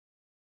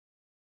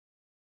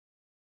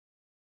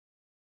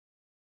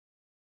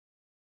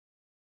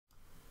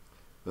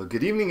Well,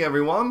 good evening,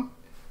 everyone.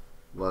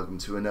 Welcome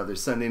to another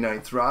Sunday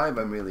Night Thrive.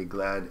 I'm really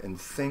glad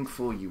and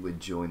thankful you would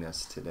join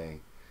us today.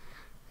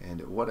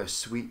 And what a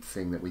sweet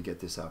thing that we get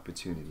this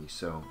opportunity.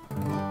 So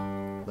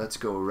let's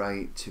go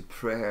right to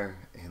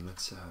prayer and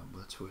let's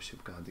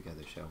worship God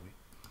together, shall we?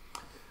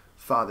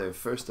 Father,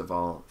 first of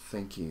all,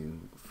 thank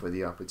you for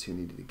the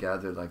opportunity to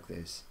gather like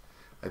this.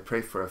 I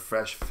pray for a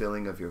fresh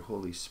filling of your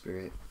Holy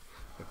Spirit.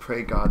 I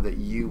pray, God, that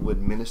you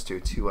would minister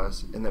to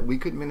us and that we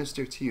could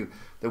minister to you,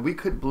 that we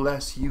could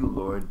bless you,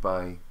 Lord,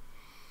 by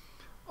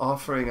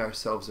offering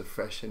ourselves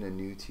afresh and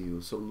anew to you.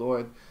 So,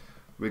 Lord,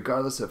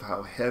 regardless of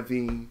how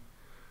heavy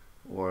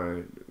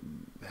or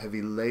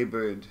heavy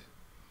labored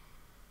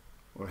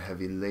or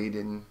heavy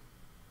laden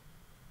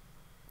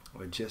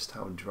or just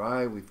how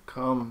dry we've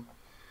come,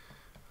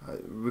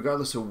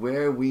 regardless of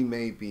where we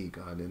may be,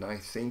 God, and I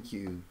thank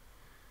you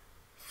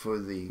for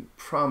the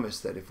promise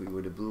that if we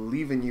were to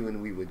believe in you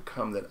and we would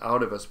come, that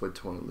out of us would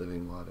flow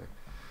living water.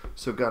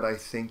 So God, I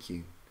thank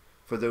you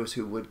for those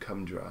who would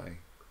come dry,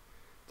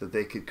 that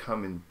they could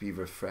come and be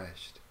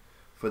refreshed.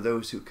 For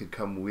those who could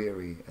come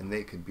weary and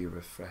they could be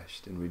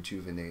refreshed and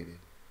rejuvenated.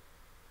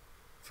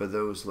 For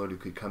those, Lord, who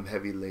could come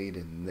heavy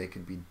laden and they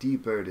could be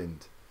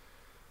deburdened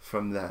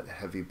from that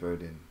heavy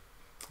burden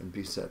and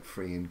be set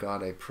free. And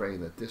God, I pray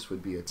that this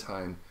would be a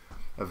time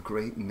of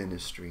great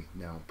ministry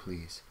now,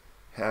 please.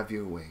 Have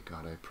your way,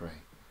 God, I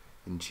pray.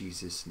 In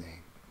Jesus'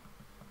 name.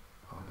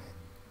 Amen.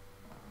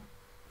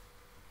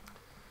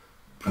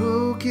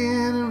 Broken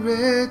and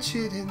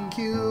wretched and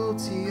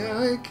guilty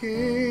I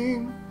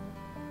came,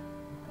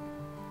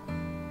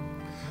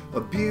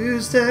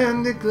 abused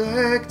and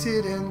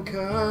neglected and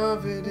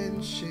covered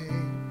in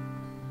shame.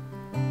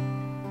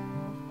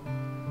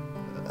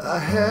 I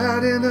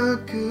hadn't a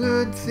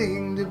good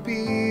thing to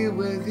be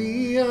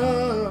worthy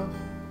of,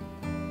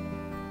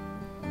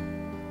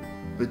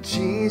 but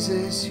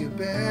Jesus, your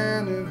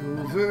banner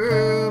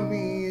over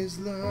me is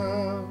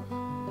love.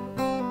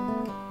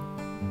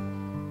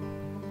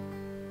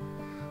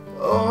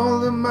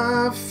 All of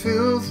my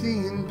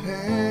filthy and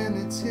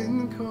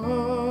penitent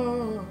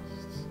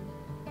costs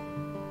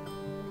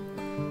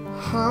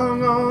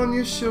hung on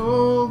your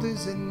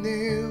shoulders and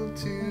nailed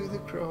to the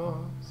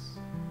cross.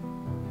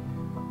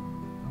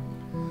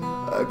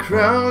 I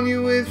crowned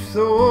you with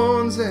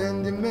thorns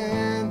and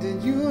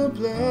demanded your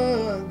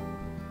blood.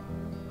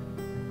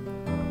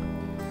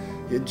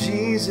 Yet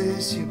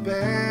Jesus, your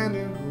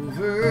banner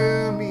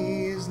over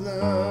me is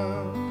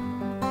love.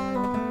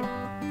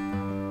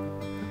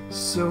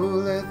 So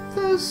let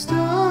the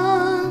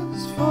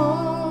stars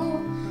fall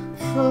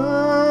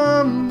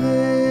from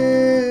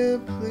their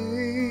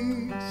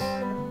place,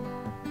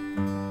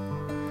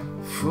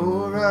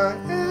 for I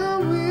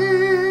am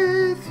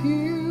with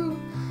you,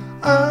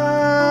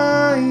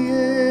 I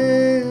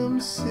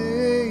am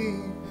safe.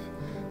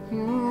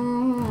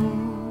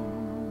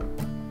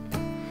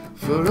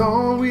 For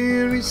all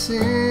weary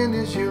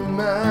sinners, you're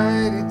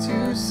mighty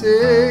to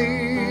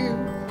save.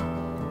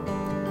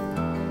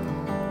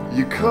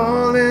 You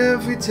call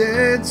every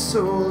dead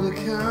soul to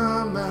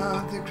come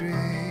out the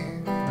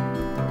grave.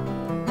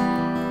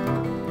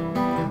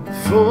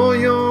 For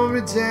your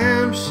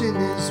redemption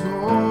is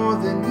more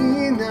than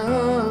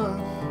enough.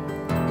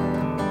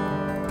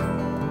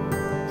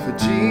 For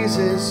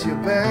Jesus, your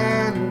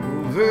banner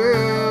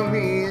over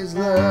me is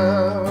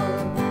love.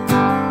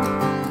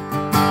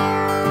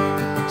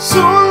 So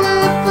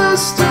let the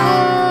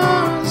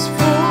stars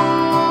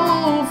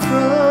fall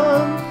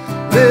from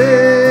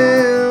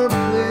their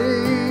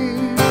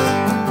place,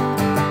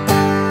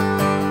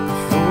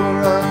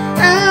 for I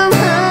am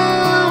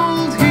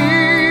held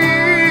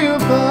here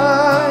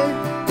by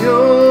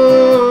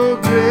your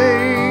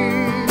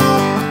grace,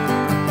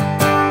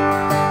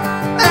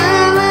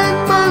 and let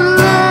my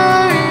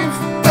life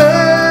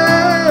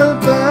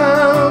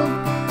abound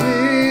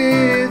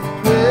with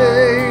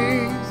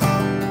praise.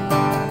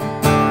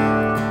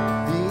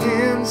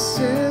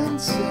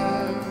 Incense of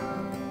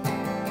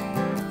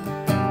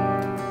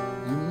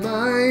your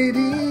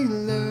mighty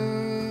love.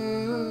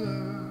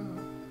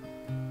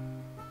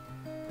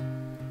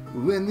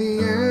 When the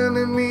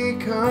enemy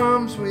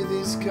comes with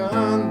his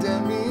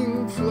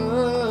condemning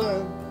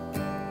flood,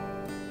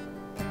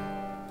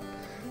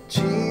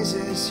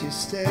 Jesus, you're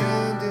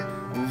standing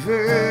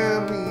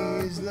over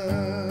me is love.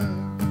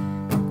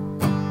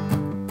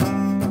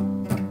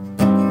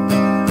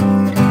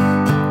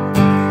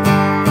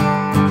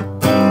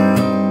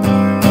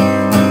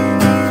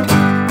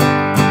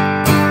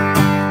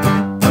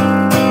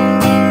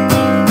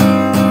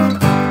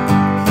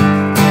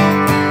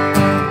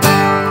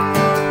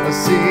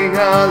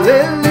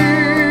 Hallelujah,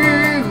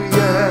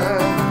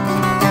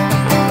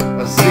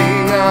 I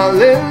sing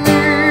hallelujah,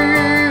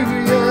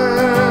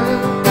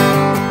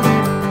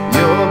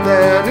 your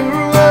banner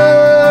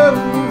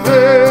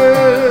over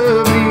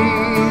me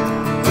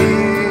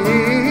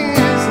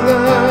is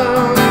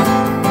love.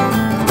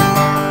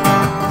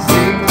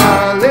 Sing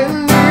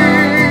hallelujah,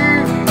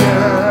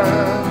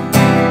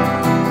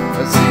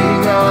 I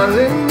sing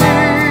hallelujah,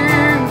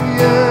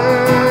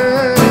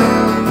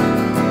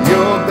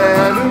 your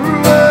banner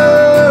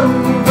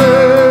over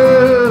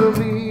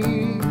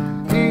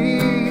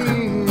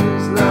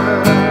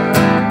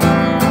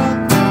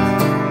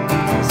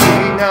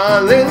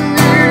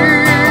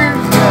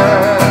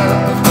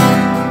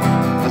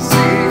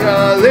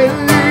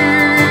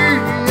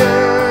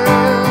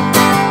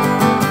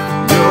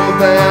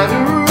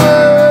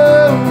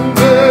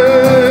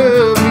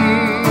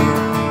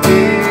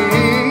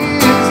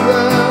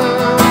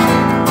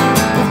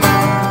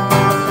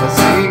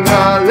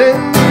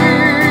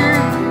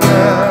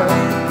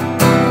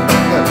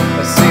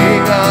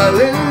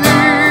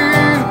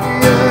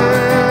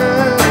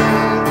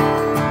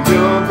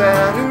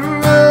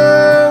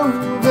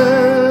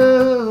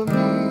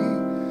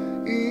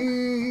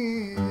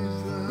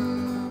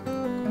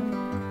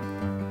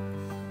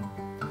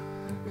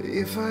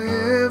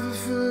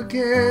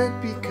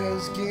forget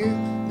because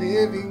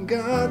living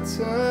got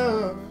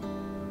tough.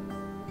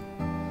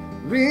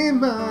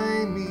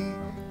 Remind me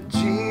that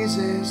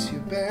Jesus,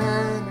 your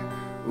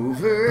banner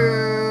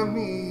over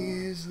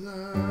me is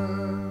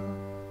love.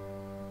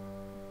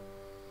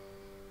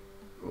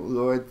 Oh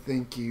Lord,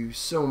 thank you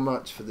so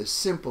much for the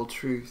simple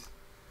truth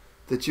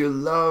that your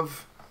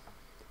love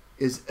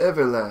is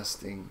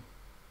everlasting,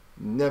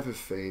 never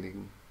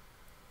fading,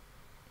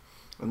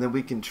 and that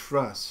we can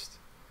trust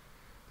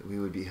that we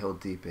would be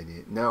held deep in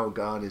it. Now,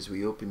 God, as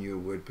we open your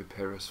word,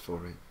 prepare us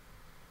for it.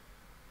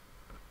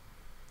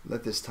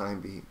 Let this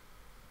time be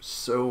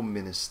so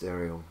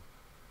ministerial.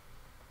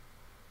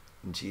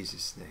 In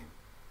Jesus' name,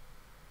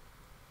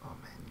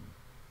 amen.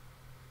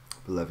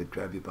 Beloved,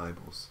 grab your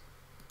Bibles.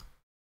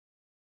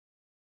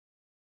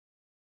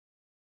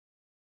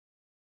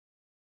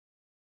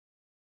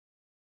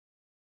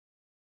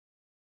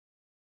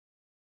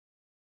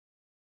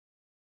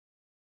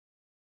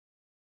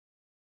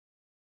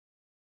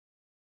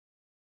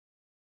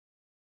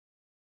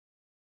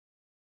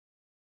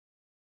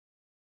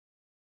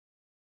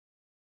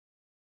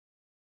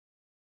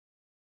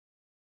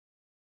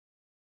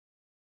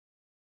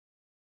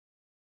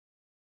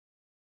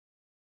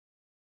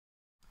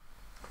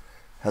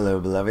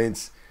 Hello,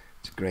 beloveds.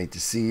 It's great to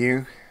see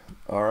you.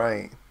 All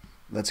right,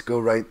 let's go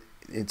right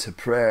into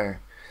prayer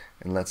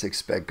and let's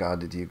expect God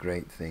to do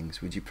great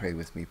things. Would you pray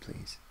with me,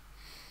 please?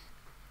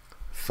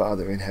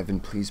 Father in heaven,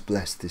 please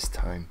bless this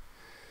time.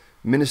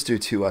 Minister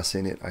to us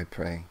in it, I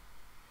pray.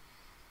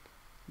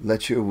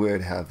 Let your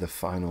word have the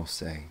final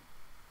say.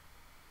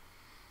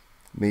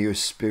 May your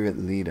spirit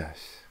lead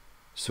us.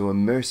 So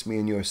immerse me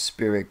in your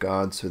spirit,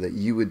 God, so that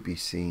you would be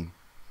seen.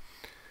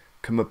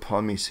 Come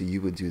upon me so you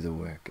would do the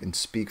work and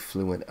speak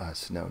fluent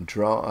us. Now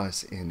draw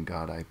us in,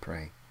 God, I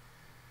pray,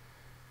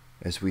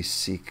 as we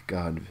seek,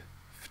 God,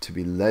 to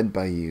be led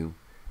by you,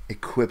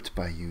 equipped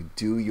by you.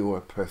 Do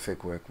your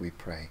perfect work, we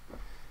pray.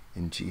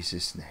 In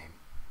Jesus' name,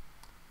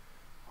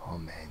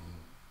 amen.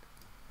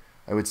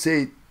 I would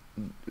say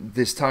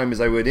this time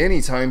as I would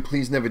any time,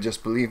 please never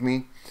just believe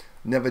me.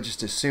 Never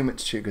just assume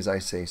it's true because I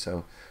say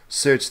so.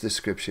 Search the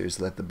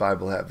scriptures. Let the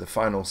Bible have the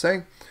final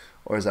say.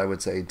 Or as I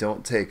would say,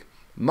 don't take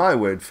my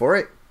word for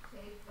it.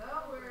 Take the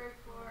word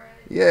for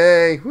it.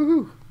 Yay!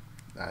 Woohoo!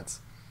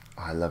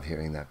 I love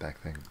hearing that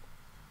back thing.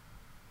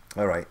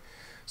 All right,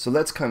 so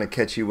let's kind of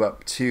catch you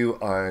up to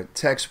our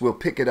text. We'll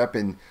pick it up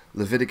in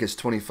Leviticus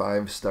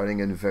 25,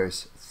 starting in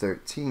verse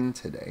 13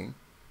 today.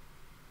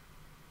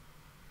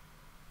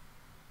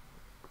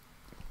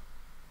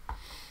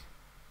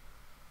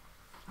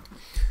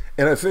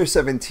 In our first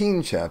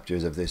 17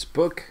 chapters of this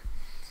book,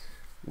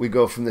 we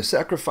go from the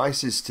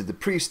sacrifices to the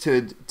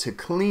priesthood to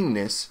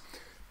cleanness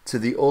to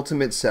the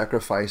ultimate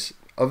sacrifice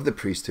of the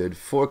priesthood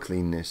for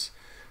cleanness,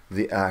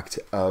 the act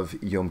of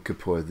Yom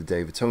Kippur, the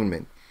Day of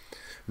Atonement.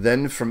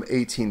 Then from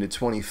 18 to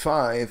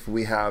 25,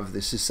 we have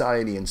the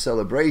society and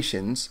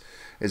celebrations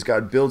as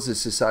God builds the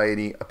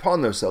society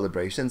upon those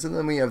celebrations. And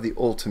then we have the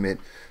ultimate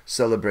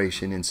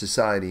celebration in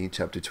society,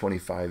 chapter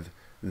 25,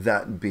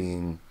 that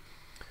being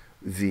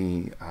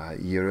the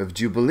year of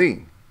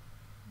Jubilee.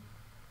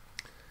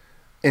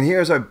 And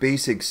here's our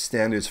basic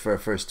standards for our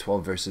first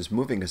 12 verses,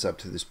 moving us up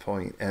to this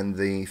point, and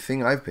the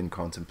thing I've been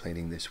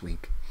contemplating this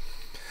week.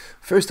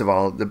 First of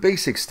all, the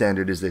basic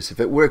standard is this: if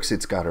it works,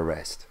 it's got to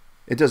rest.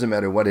 It doesn't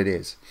matter what it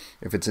is.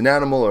 If it's an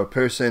animal or a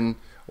person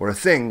or a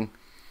thing,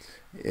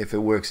 if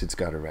it works, it's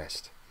got to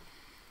rest.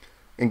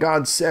 And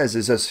God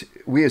says,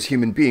 we as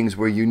human beings,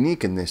 we're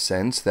unique in this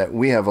sense, that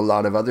we have a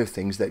lot of other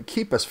things that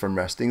keep us from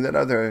resting that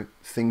other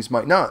things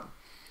might not.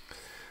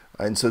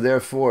 And so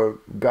therefore,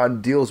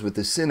 God deals with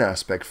the sin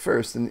aspect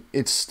first, and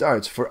it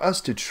starts for us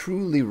to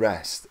truly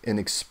rest and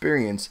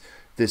experience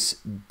this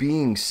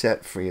being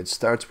set free. It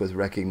starts with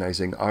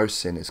recognizing our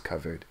sin is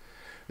covered.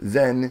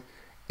 Then,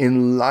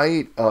 in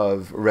light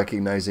of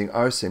recognizing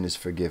our sin is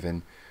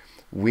forgiven,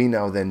 we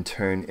now then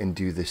turn and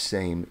do the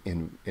same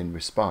in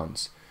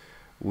response.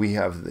 We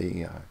have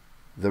the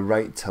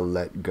right to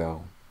let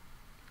go.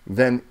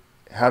 Then,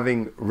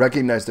 having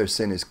recognized our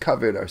sin is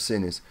covered, our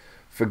sin is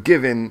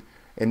forgiven,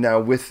 and now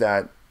with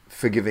that,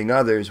 forgiving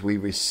others, we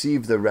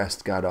receive the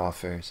rest God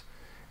offers.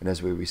 And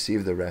as we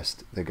receive the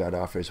rest that God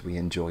offers, we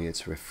enjoy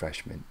its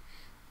refreshment.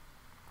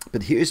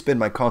 But here's been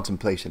my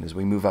contemplation as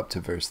we move up to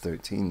verse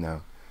 13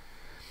 now.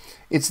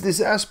 It's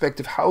this aspect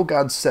of how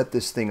God set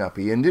this thing up.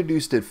 He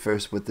introduced it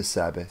first with the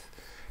Sabbath.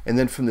 And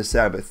then from the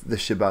Sabbath, the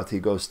Shabbat, he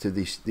goes to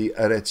the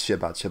Eretz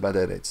Shabbat, Shabbat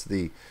Eretz,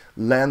 the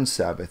land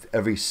Sabbath,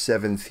 every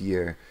 7th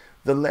year.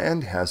 The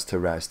land has to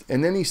rest.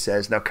 And then he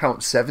says, now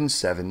count 7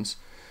 sevens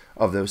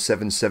of those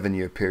 7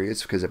 7-year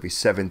periods, because every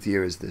 7th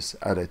year is this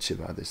Eretz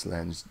Shabbat, this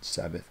land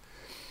Sabbath.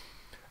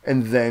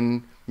 And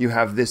then you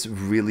have this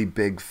really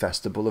big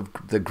festival of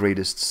the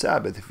greatest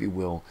Sabbath, if you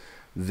will,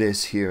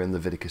 this here in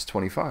Leviticus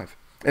 25.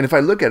 And if I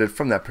look at it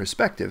from that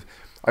perspective,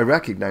 I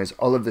recognize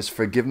all of this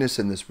forgiveness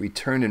and this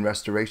return and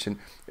restoration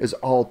is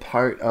all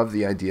part of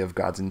the idea of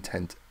God's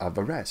intent of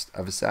a rest,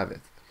 of a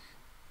Sabbath.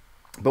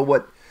 But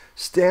what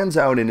stands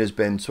out and has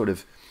been sort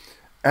of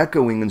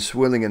echoing and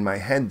swirling in my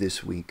head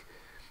this week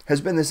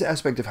has been this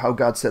aspect of how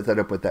God set that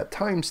up with that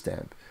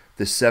timestamp,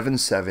 the 7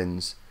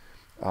 sevens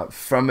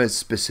from a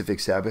specific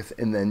Sabbath,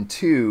 and then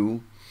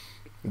to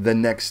the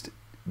next,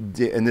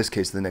 in this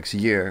case, the next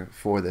year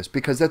for this.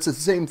 Because that's the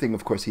same thing,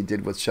 of course, he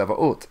did with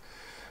Shavuot,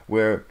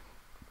 where,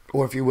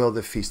 or if you will,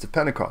 the Feast of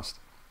Pentecost,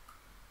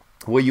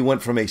 where you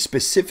went from a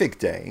specific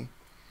day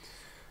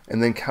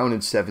and then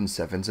counted 7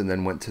 sevens and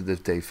then went to the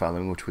day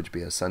following, which would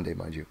be a Sunday,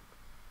 mind you,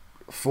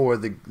 for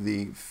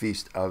the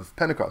Feast of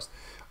Pentecost,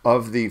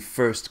 of the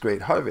first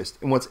great harvest.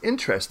 And what's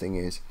interesting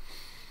is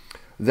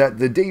that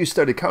the day you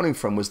started counting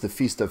from was the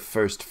Feast of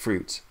First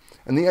Fruits.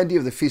 And the idea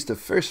of the Feast of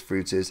First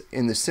Fruits is,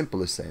 in the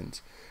simplest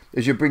sense,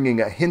 is you're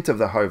bringing a hint of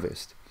the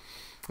harvest.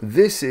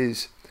 This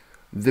is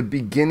the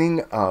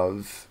beginning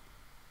of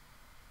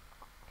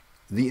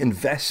the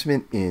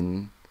investment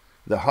in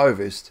the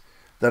harvest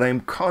that I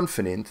am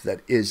confident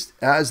that is,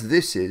 as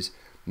this is,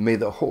 may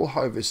the whole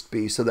harvest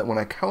be, so that when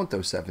I count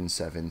those 7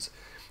 sevens,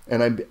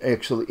 and I'm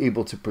actually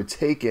able to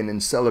partake in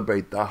and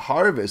celebrate the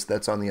harvest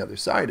that's on the other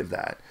side of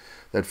that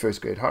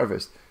first great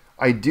harvest,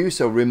 I do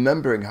so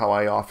remembering how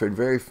I offered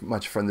very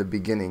much from the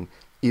beginning,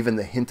 even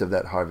the hint of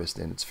that harvest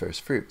in its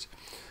first fruits.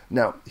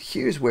 Now,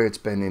 here's where it's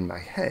been in my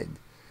head,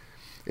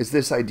 is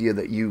this idea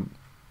that you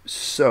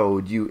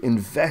sowed, you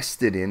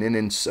invested in, and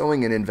in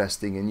sowing and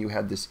investing in, you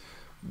had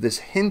this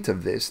hint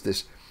of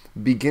this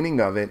beginning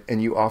of it,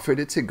 and you offered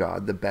it to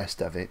God, the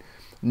best of it,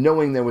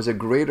 knowing there was a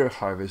greater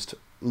harvest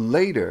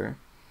later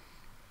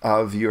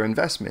of your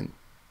investment.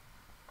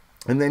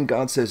 And then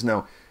God says,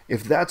 no,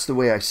 if that's the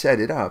way I set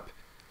it up,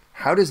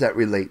 how does that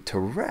relate to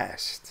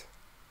rest?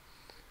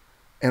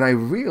 And I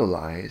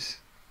realize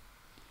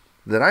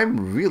that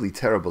I'm really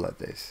terrible at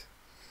this.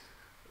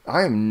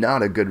 I am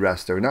not a good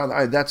rester.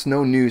 Now, that's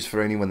no news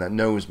for anyone that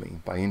knows me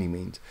by any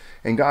means.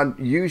 And God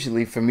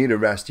usually, for me to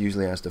rest,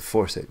 usually has to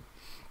force it.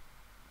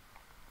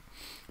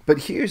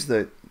 But here's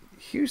the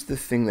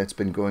thing that's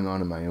been going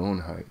on in my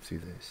own heart through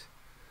this,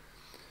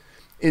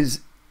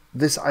 is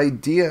this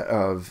idea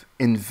of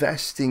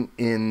investing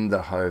in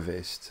the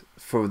harvest,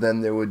 for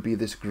then there would be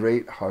this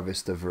great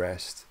harvest of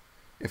rest,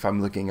 if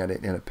I'm looking at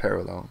it in a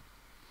parallel.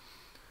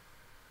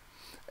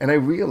 And I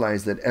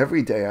realize that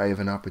every day I have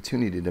an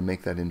opportunity to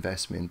make that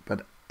investment,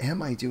 but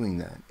am I doing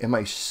that? Am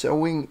I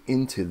sowing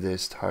into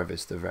this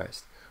harvest of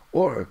rest?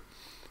 Or,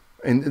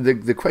 and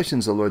the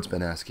questions the Lord's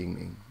been asking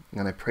me,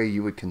 and I pray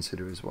you would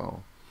consider as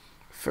well.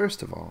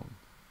 First of all,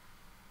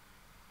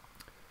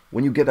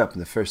 when you get up in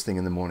the first thing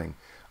in the morning,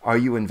 are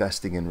you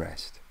investing in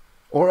rest?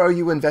 Or are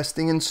you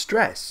investing in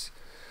stress?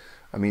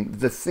 I mean,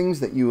 the things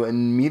that you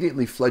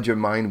immediately flood your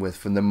mind with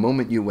from the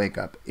moment you wake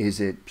up,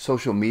 is it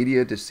social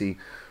media to see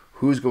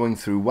who's going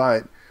through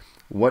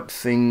what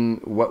thing,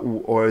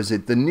 or is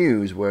it the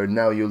news where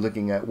now you're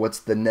looking at what's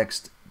the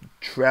next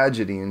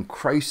tragedy and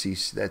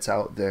crisis that's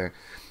out there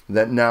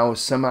that now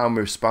somehow I'm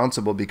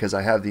responsible because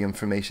I have the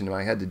information and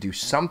I had to do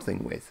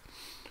something with.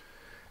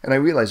 And I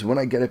realize when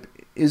I get up,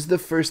 is the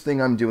first thing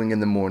I'm doing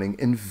in the morning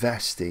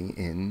investing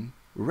in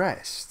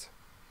rest?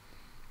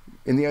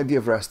 And the idea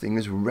of resting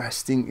is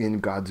resting in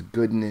God's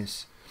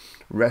goodness,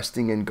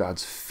 resting in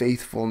God's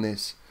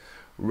faithfulness,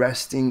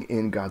 resting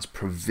in God's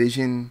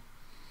provision.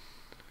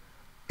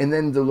 And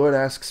then the Lord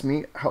asks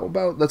me, how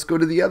about, let's go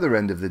to the other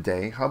end of the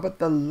day. How about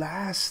the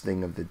last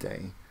thing of the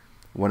day?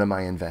 What am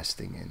I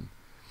investing in?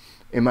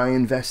 Am I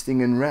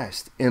investing in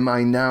rest? Am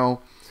I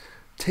now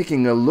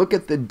taking a look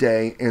at the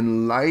day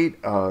in light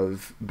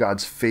of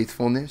God's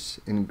faithfulness,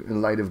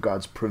 in light of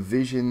God's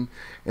provision,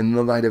 in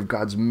the light of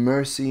God's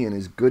mercy and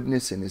His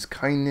goodness and His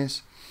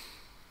kindness?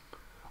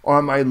 Or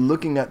am I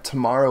looking at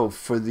tomorrow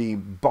for the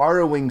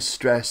borrowing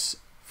stress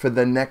for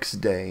the next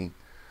day,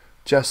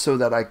 just so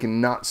that I can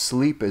not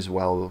sleep as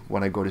well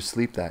when I go to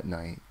sleep that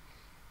night?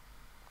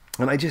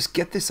 And I just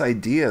get this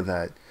idea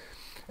that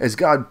as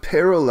God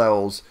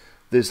parallels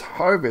this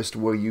harvest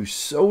where you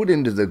sowed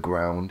into the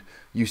ground,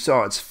 you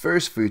saw its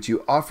first fruits,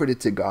 you offered it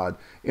to God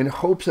in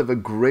hopes of a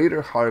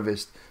greater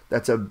harvest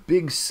that's a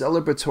big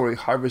celebratory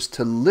harvest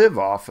to live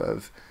off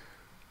of.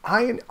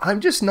 I'm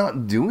just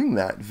not doing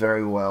that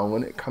very well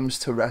when it comes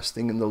to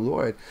resting in the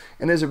Lord.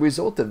 And as a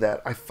result of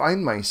that, I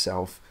find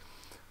myself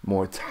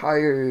more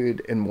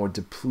tired and more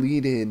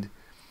depleted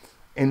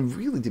and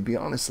really, to be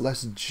honest,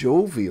 less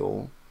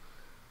jovial.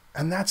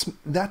 And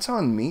that's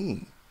on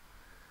me.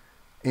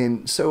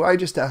 And so I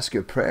just ask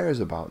your prayers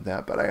about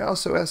that, but I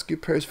also ask your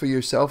prayers for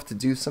yourself to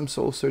do some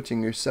soul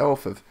searching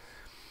yourself of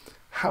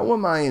how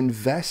am I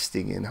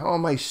investing in, how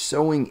am I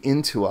sowing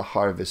into a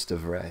harvest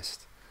of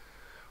rest?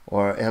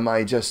 Or am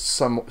I just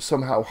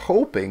somehow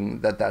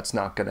hoping that that's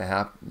not going to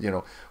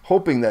happen,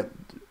 hoping that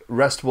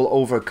rest will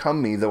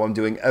overcome me, though I'm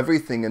doing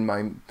everything in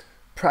my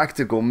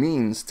practical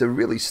means to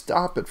really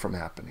stop it from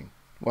happening?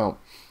 Well,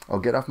 I'll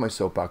get off my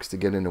soapbox to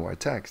get into our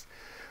text,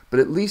 but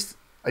at least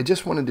I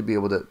just wanted to be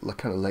able to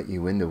kind of let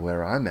you into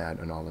where I'm at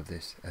in all of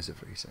this as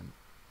of recent.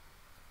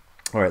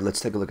 All right, let's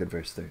take a look at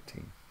verse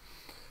 13.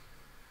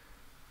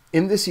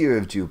 In this year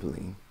of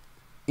Jubilee,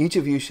 each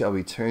of you shall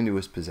return to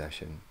his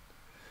possession,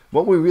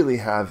 what we really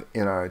have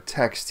in our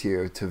text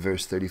here to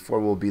verse 34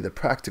 will be the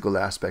practical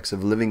aspects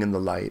of living in the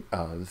light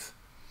of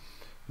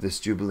this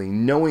Jubilee,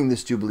 knowing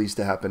this Jubilee is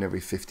to happen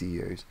every 50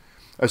 years.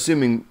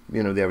 Assuming, the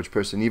average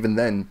person even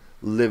then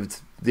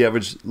lived, the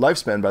average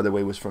lifespan, by the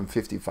way, was from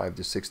 55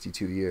 to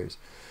 62 years.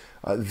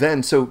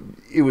 So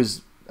it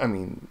was,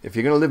 if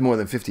you're going to live more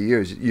than 50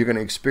 years, you're going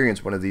to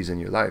experience one of these in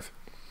your life.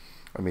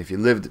 If you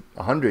lived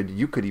 100,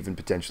 you could even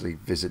potentially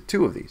visit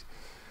 2 of these.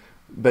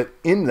 But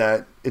in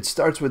that, it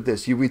starts with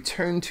this: you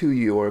return to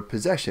your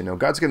possession. Now,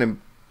 God's going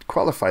to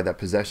qualify that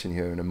possession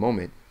here in a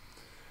moment.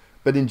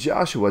 But in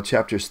Joshua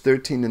chapters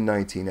 13 and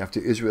 19,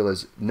 after Israel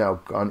has now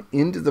gone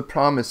into the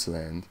promised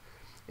land,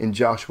 in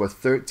Joshua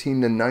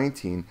 13 and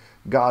 19,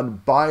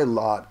 God by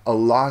lot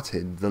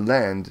allotted the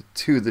land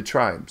to the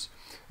tribes.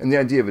 And the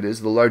idea of it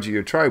is, the larger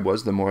your tribe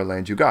was, the more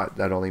land you got.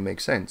 That only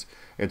makes sense.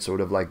 It's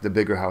sort of like the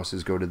bigger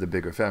houses go to the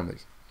bigger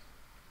families.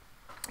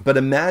 But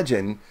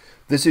imagine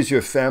this is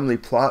your family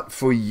plot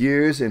for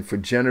years and for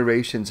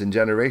generations and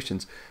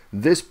generations.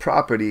 This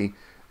property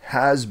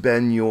has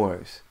been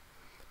yours.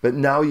 But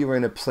now you're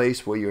in a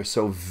place where you're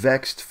so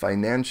vexed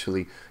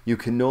financially, you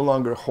can no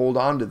longer hold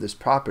on to this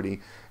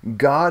property.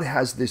 God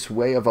has this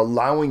way of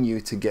allowing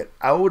you to get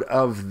out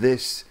of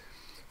this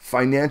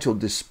financial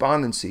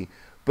despondency,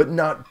 but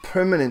not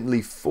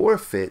permanently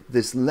forfeit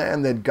this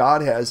land that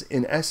God has,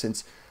 in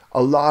essence,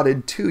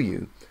 allotted to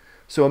you.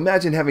 So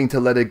imagine having to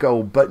let it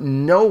go, but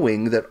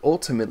knowing that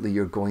ultimately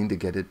you're going to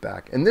get it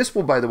back. And this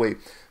will, by the way,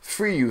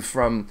 free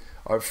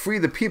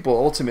the people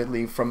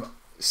ultimately from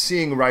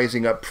seeing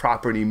rising up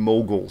property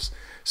moguls.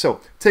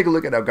 So take a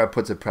look at how God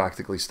puts it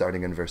practically,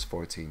 starting in verse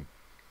 14.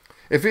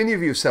 If any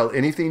of you sell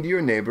anything to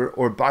your neighbor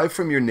or buy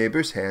from your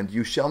neighbor's hand,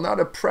 you shall not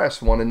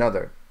oppress one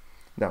another.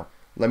 Now,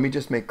 let me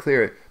just make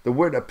clear, the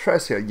word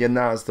oppress here,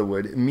 yana is the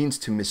word, it means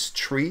to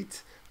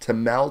mistreat, to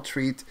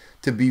maltreat,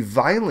 to be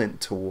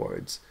violent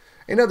towards.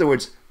 In other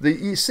words,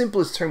 the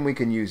simplest term we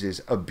can use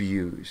is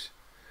abuse.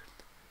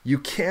 You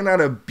cannot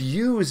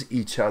abuse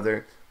each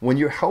other when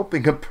you're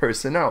helping a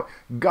person out.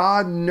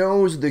 God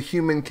knows the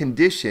human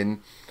condition,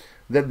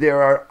 that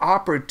there are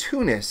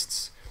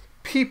opportunists,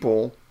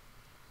 people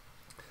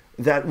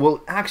that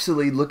will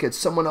actually look at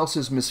someone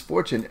else's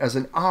misfortune as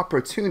an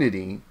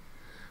opportunity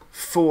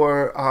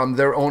for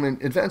their own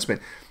advancement.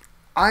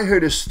 I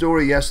heard a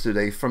story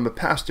yesterday from a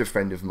pastor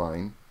friend of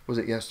mine. Was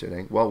it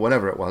yesterday? Well,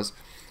 whenever it was.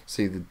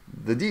 See,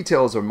 the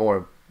details are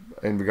more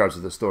in regards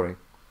to the story.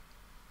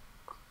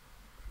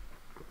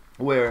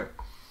 Where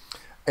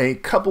a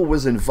couple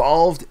was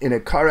involved in a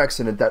car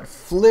accident that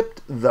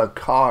flipped the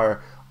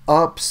car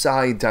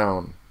upside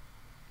down.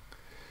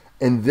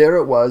 And there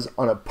it was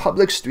on a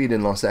public street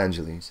in Los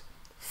Angeles,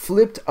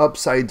 flipped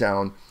upside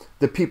down,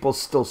 the people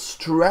still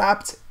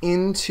strapped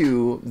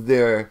into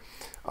their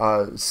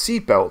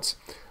seatbelts.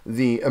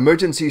 The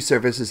emergency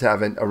services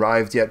haven't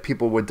arrived yet.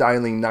 People were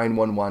dialing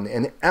 911.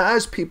 And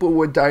as people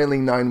were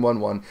dialing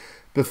 911,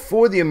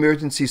 before the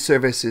emergency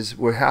services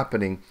were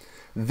happening,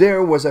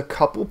 there was a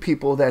couple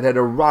people that had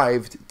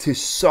arrived to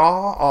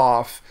saw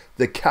off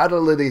the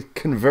catalytic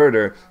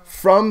converter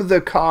from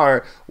the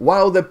car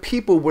while the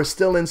people were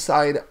still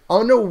inside,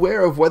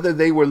 unaware of whether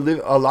they were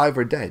alive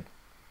or dead.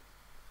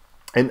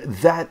 And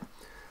that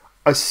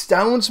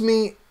astounds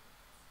me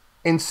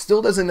and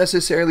still doesn't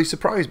necessarily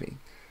surprise me.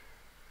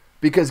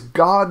 Because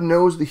God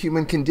knows the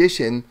human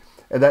condition,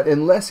 and that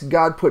unless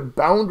God put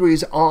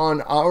boundaries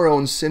on our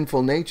own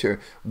sinful nature,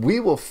 we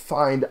will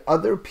find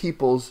other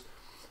people's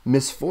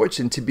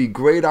misfortune to be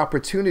great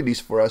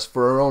opportunities for us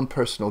for our own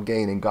personal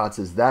gain. And God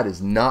says that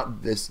is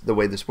not the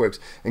way this works.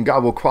 And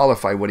God will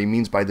qualify what he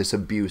means by this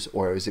abuse,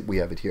 or as we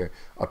have it here,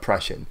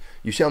 oppression.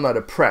 You shall not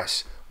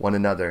oppress one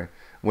another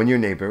when your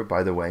neighbor,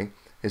 by the way,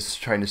 is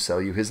trying to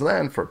sell you his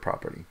land for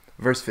property.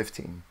 Verse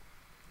 15.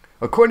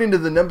 According to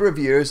the number of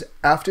years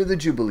after the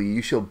Jubilee,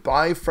 you shall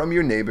buy from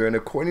your neighbor, and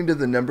according to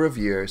the number of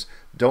years,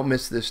 don't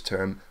miss this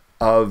term,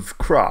 of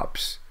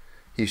crops,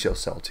 he shall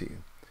sell to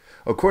you.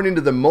 According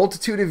to the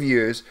multitude of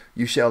years,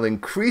 you shall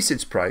increase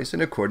its price,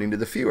 and according to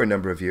the fewer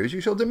number of years,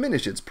 you shall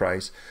diminish its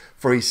price.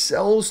 For he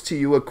sells to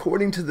you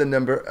according to the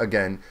number,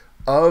 again,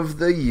 of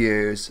the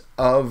years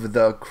of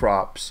the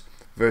crops.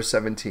 Verse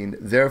 17,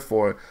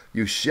 therefore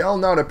you shall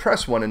not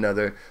oppress one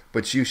another,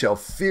 but you shall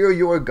fear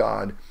your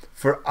God,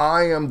 for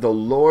I am the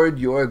Lord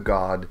your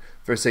God.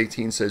 Verse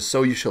 18 says,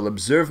 so you shall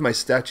observe my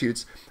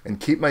statutes and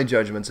keep my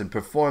judgments and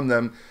perform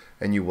them,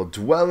 and you will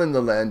dwell in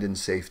the land in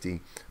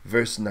safety.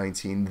 Verse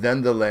 19,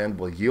 then the land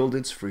will yield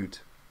its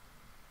fruit,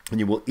 and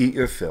you will eat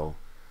your fill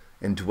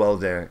and dwell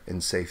there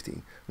in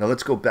safety. Now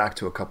let's go back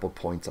to a couple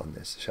points on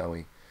this, shall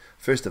we?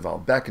 First of all,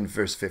 back in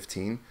verse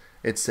 15,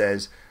 it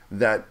says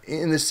that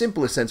in the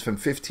simplest sense from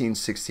 15,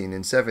 16,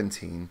 and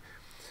 17,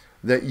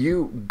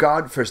 that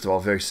God, first of all,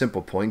 very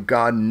simple point,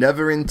 God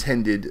never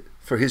intended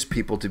for his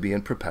people to be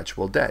in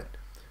perpetual debt.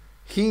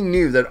 He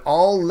knew that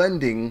all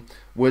lending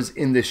was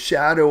in the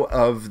shadow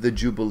of the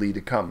Jubilee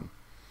to come.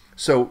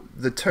 So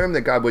the term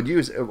that God would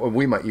use, or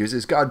we might use,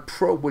 is God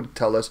would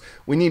tell us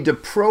we need to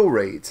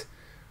prorate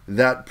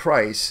that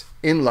price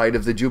in light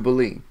of the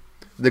Jubilee.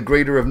 the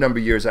greater of number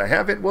of years I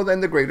have it, well,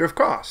 then the greater of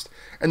cost.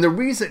 And the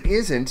reason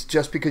isn't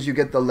just because you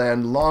get the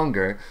land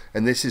longer,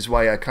 and this is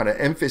why I kind of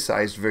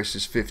emphasized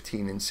verses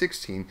 15 and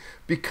 16,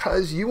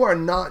 because you are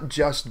not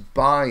just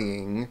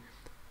buying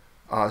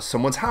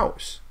someone's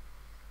house.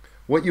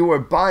 What you are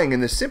buying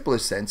in the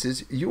simplest sense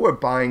is you are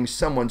buying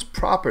someone's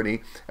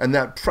property, and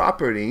that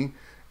property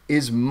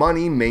is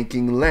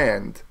money-making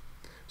land.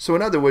 So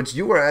in other words,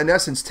 you are in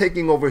essence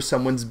taking over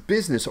someone's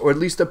business, or at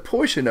least a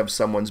portion of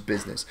someone's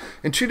business.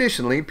 And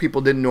traditionally,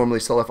 people didn't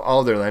normally sell off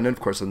all their land, and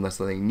of course, unless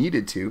they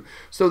needed to.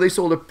 So they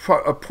sold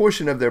a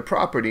portion of their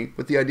property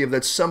with the idea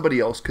that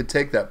somebody else could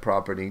take that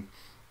property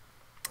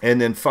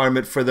and then farm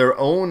it for their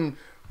own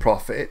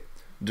profit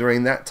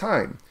during that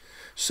time.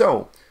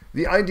 So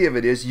the idea of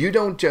it is you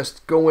don't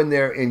just go in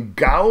there and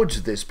gouge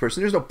this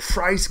person. There's no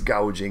price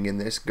gouging in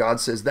this. God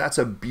says that's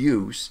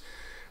abuse.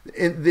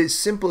 And the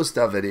simplest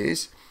of it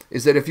is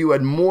that if you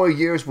had more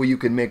years where you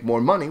could make more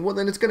money, well,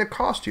 then it's going to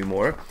cost you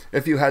more.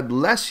 If you had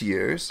less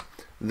years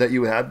that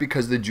you had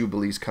because the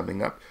Jubilee's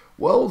coming up,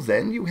 well,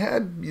 then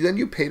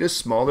you paid a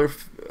smaller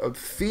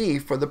fee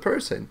for the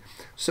person.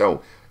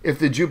 So if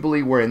the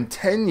Jubilee were in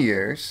 10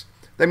 years,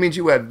 that means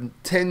you had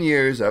 10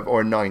 years of,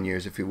 or 9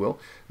 years, if you will,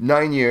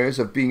 9 years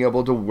of being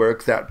able to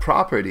work that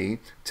property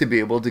to be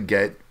able to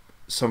get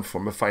some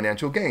form of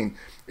financial gain.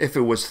 If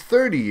it was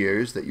 30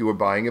 years that you were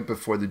buying it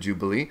before the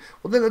Jubilee,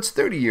 well, then it's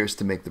 30 years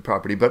to make the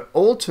property. But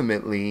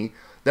ultimately,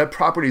 that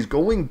property is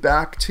going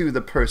back to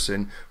the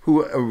person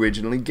who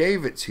originally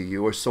gave it to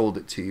you or sold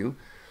it to you.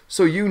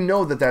 So you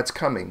know that that's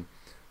coming.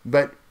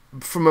 But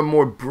from a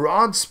more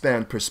broad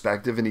span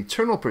perspective, an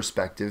eternal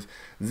perspective,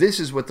 this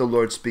is what the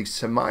Lord speaks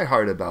to my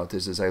heart about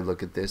this as I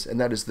look at this. And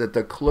that is that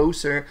the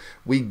closer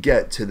we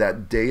get to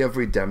that day of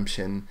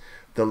redemption,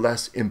 the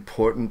less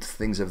important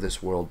things of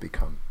this world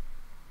become.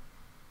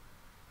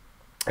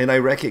 And I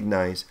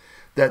recognize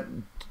that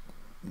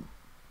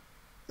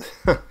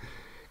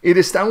it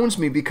astounds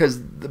me because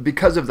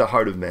of the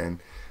heart of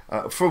man,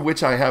 for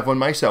which I have one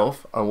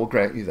myself. I will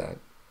grant you that.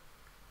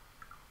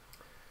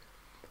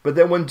 But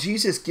then when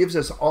Jesus gives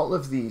us all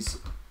of these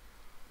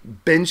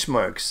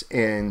benchmarks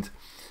and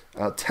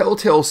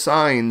telltale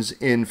signs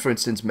in, for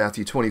instance,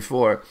 Matthew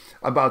 24,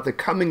 about the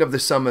coming of the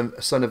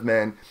Son of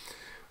Man,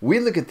 we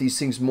look at these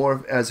things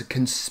more as a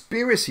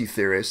conspiracy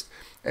theorist,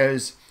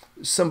 as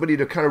somebody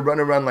to kind of run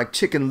around like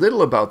Chicken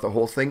Little about the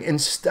whole thing,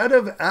 instead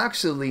of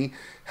actually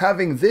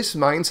having this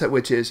mindset,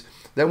 which is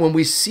that when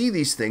we see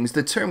these things,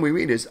 the term we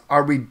read is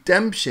our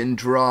redemption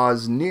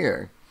draws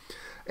near.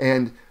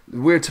 And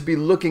we're to be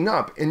looking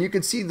up. And you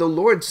can see the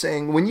Lord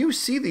saying, when you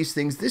see these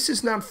things, this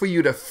is not for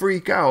you to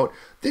freak out.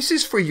 This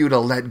is for you to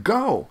let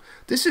go.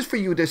 This is for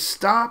you to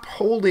stop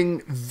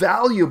holding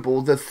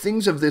valuable the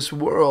things of this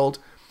world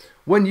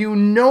when you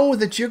know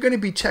that you're going to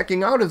be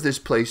checking out of this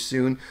place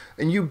soon,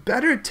 and you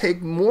better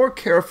take more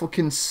careful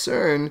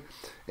concern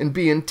and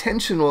be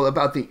intentional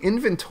about the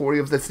inventory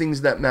of the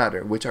things that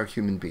matter, which are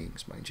human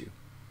beings, mind you.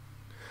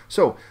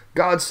 So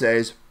God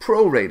says,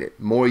 prorate it.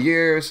 More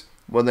years,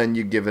 well, then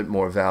you give it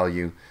more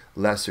value.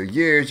 Lesser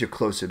years, you're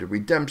closer to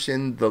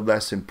redemption, the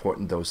less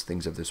important those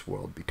things of this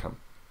world become.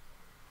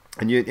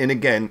 And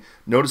again,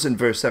 notice in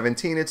verse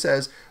 17 it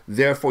says,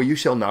 therefore you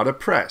shall not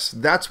oppress.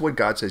 That's what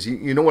God says.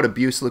 You know what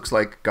abuse looks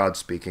like? God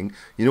speaking.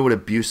 You know what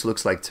abuse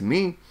looks like to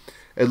me?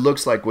 It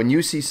looks like when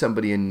you see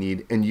somebody in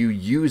need and you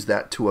use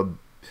that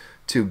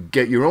to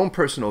get your own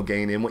personal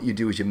gain, and what you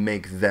do is you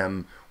make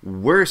them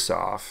worse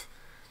off,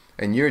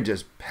 and you're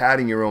just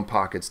padding your own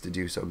pockets to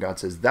do so. God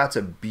says that's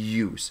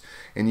abuse.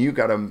 And you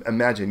got to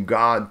imagine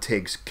God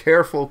takes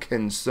careful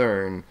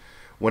concern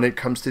when it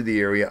comes to the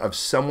area of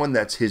someone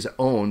that's his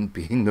own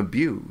being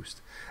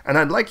abused. And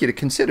I'd like you to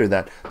consider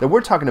that we're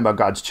talking about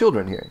God's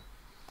children here.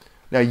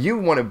 Now, you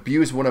want to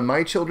abuse one of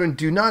my children,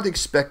 do not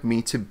expect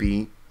me to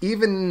be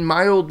even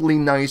mildly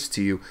nice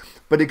to you,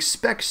 but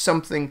expect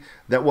something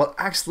that will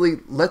actually,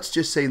 let's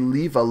just say,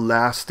 leave a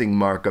lasting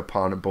mark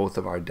upon both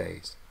of our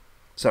days.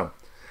 So,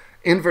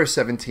 in verse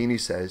 17 he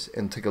says,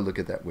 and take a look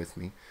at that with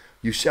me,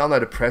 you shall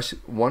not oppress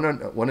one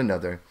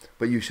another,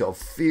 but you shall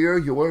fear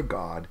your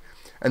God.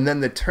 And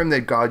then the term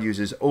that God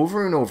uses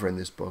over and over in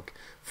this book,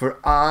 for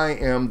I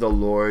am the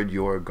Lord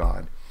your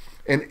God.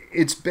 And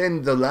it's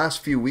been the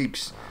last few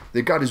weeks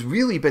that God has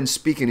really been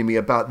speaking to me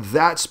about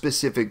that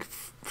specific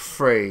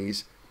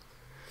phrase.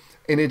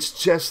 And it's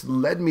just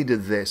led me to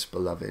this,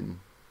 beloved,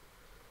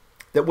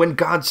 that when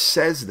God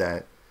says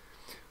that,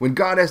 when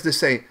God has to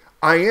say,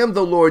 I am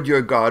the Lord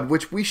your God,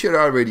 which we should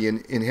already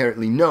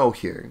inherently know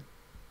here,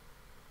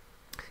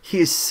 he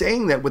is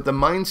saying that with the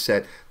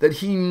mindset that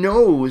he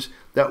knows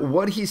that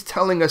what he's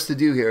telling us to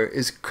do here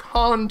is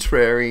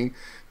contrary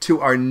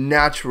to our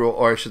natural,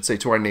 or I should say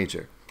to our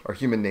nature, our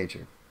human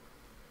nature.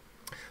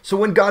 So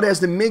when God has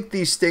to make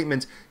these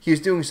statements, he is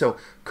doing so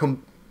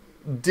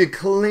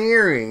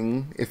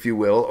declaring, if you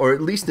will, or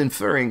at least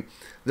inferring,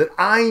 that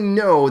I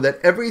know that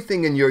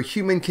everything in your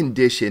human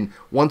condition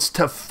wants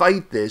to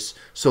fight this.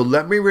 So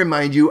let me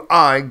remind you,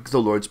 I, the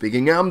Lord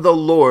speaking, am the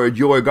Lord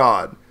your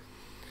God.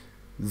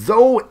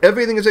 Though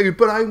everything is like,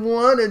 but I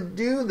want to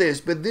do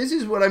this, but this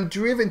is what I'm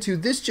driven to.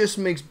 This just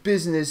makes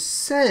business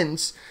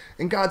sense.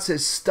 And God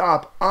says,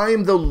 stop.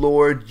 I'm the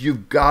Lord.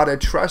 You've got to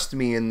trust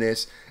me in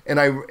this. And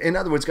in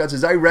other words, God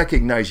says, I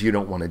recognize you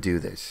don't want to do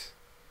this.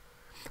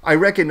 I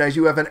recognize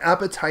you have an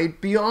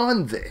appetite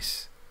beyond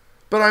this.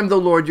 But I'm the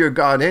Lord your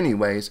God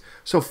anyways.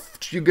 So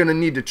you're going to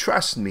need to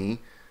trust me,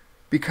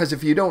 because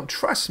if you don't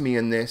trust me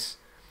in this,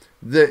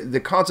 the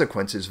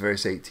consequences,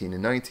 verse 18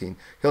 and 19,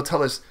 he'll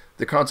tell us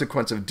the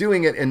consequence of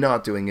doing it and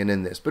not doing it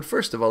in this. But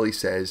first of all, he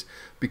says,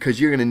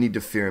 because you're going to need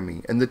to fear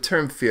me. And the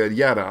term fear,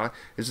 yara,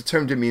 is a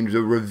term to mean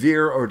to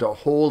revere or to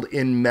hold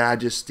in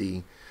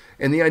majesty.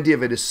 And the idea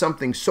of it is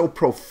something so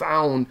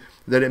profound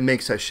that it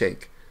makes us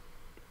shake.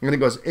 And he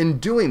goes, in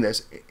doing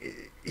this,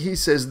 he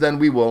says, then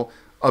we will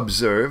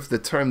observe, the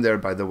term there,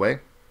 by the way,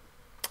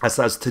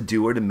 as to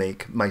do or to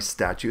make my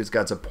statutes,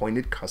 God's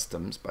appointed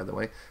customs, by the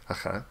way,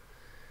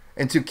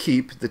 and to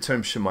keep, the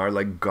term shamar,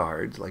 like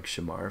guard, like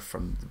shamar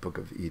from the book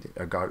of Eden,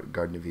 or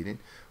Garden of Eden,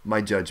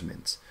 my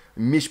judgments.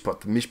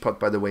 Mishpat,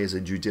 by the way, is a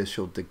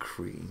judicial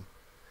decree.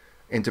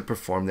 And to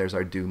perform, there's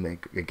our do,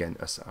 make, again,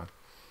 asa.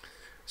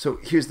 So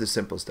here's the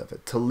simplest of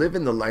it. To live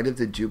in the light of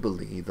the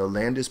Jubilee, the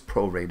land is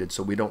prorated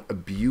so we don't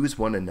abuse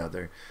one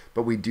another,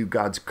 but we do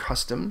God's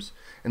customs,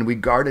 and we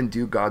guard and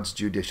do God's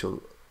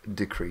judicial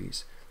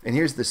decrees. And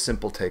here's the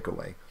simple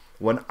takeaway.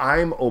 When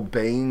I'm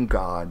obeying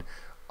God,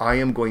 I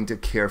am going to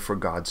care for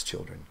God's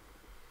children.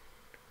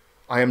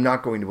 I am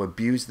not going to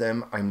abuse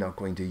them. I'm not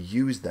going to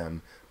use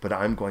them, but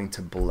I'm going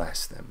to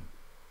bless them.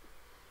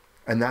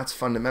 And that's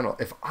fundamental.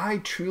 If I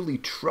truly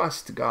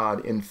trust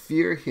God and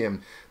fear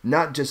him,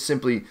 not just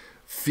simply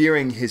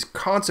fearing his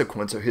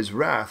consequence or his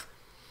wrath,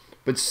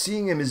 but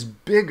seeing him as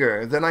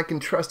bigger, then I can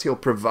trust he'll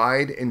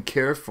provide and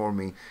care for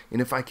me. And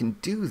if I can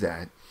do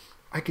that,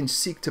 I can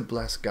seek to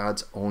bless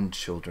God's own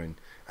children.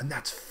 And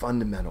that's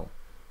fundamental.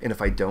 And if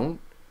I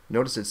don't,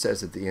 notice it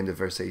says at the end of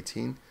verse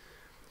 18,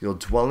 you'll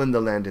dwell in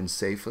the land in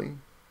safety,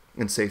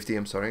 and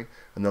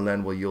the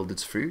land will yield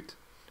its fruit,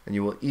 and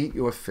you will eat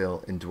your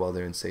fill and dwell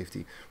there in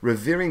safety.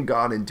 Revering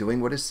God and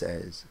doing what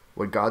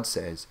God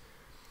says,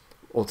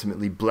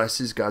 ultimately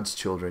blesses God's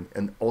children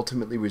and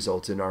ultimately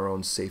results in our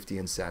own safety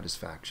and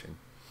satisfaction.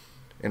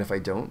 And if I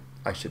don't,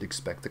 I should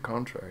expect the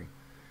contrary.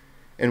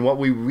 And what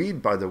we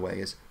read, by the way,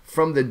 is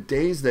from the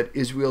days that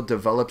Israel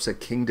develops a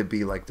king to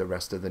be like the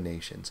rest of the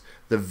nations,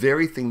 the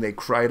very thing they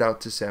cried out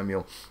to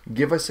Samuel,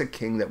 give us a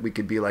king that we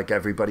could be like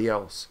everybody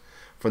else.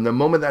 From the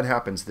moment that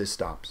happens, this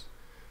stops.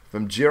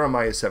 From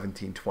Jeremiah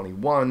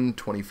 17:21,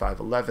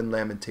 25:11,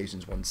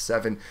 Lamentations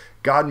 1:7,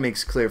 God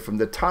makes clear from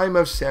the time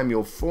of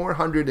Samuel,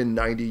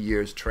 490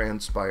 years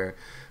transpire,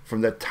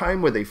 from the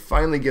time where they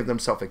finally give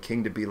themselves a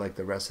king to be like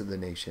the rest of the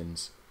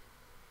nations,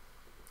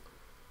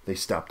 they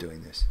stop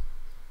doing this.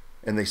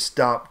 And they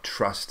stop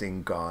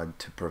trusting God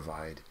to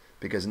provide,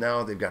 because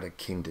now they've got a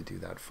king to do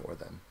that for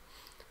them.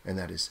 And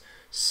that is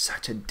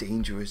such a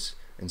dangerous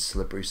and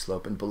slippery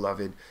slope. And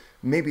beloved,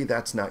 maybe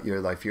that's not your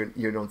life.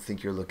 You don't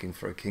think you're looking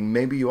for a king.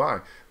 Maybe you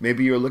are.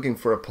 Maybe you're looking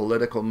for a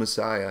political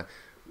messiah.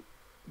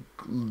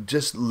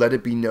 Just let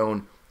it be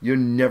known, you're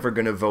never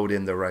going to vote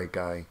in the right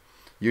guy.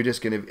 You're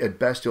just going to, at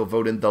best, you'll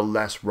vote in the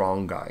less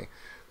wrong guy.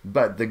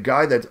 But the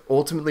guy that's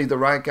ultimately the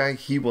right guy,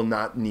 he will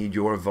not need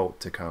your vote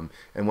to come.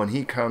 And when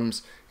he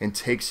comes and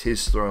takes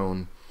his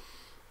throne,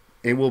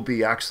 it will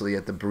be actually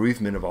at the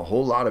bereavement of a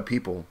whole lot of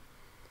people.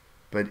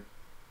 But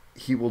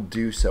he will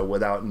do so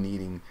without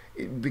needing,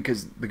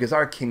 because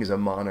our king is a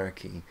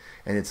monarchy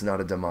and it's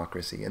not a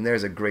democracy. And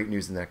there's a great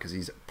news in that, because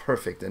he's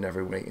perfect in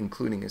every way,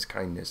 including his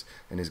kindness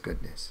and his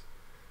goodness.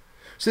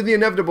 So the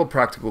inevitable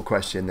practical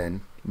question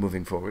then,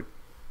 moving forward,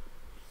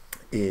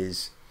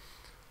 is,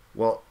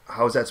 well,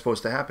 how is that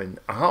supposed to happen?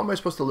 How am I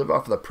supposed to live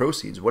off of the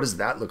proceeds? What does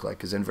that look like?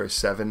 Because in verse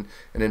 7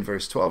 and in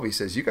verse 12, he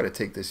says, you got to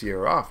take this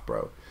year off,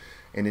 bro.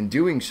 And in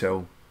doing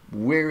so,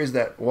 where is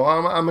that? Well,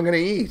 I'm going to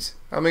eat.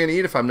 How am I going to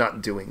eat if I'm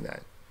not doing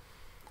that?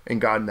 And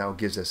God now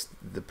gives us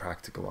the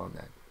practical on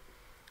that.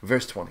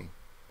 Verse 20.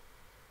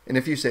 And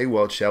if you say,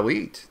 well, shall we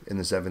eat in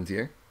the 7th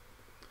year?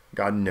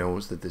 God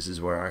knows that this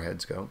is where our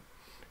heads go.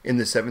 In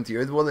the 7th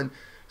year, well then,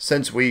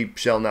 since we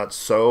shall not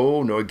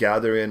sow nor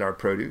gather in our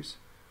produce,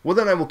 well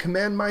then I will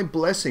command my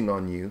blessing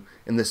on you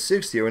in the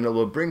 6th year, and it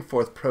will bring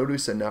forth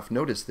produce enough,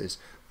 notice this,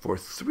 for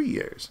 3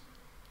 years.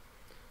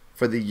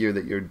 For the year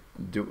that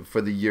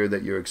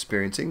you're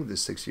experiencing, the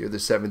 6th year, the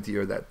 7th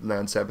year, that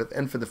land Sabbath,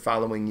 and for the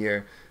following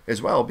year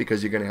as well,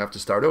 because you're going to have to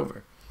start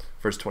over.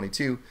 Verse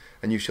 22,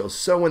 and you shall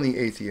sow in the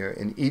 8th year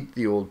and eat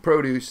the old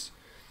produce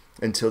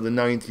until the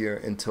 9th year,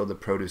 until the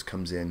produce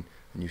comes in,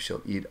 and you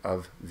shall eat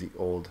of the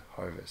old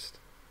harvest.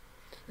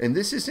 And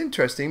this is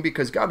interesting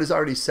because God has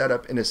already set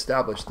up and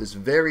established this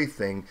very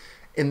thing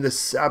in the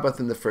Sabbath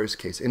in the first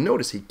case. And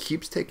notice he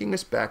keeps taking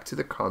us back to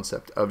the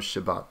concept of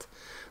Shabbat.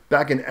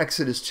 Back in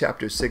Exodus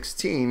chapter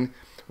 16,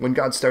 when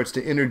God starts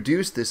to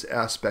introduce this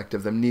aspect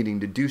of them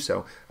needing to do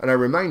so. And I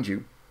remind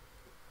you,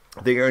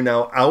 they are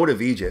now out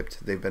of Egypt.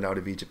 They've been out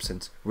of Egypt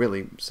since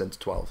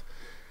 12.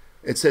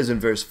 It says in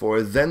verse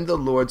 4, then the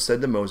Lord said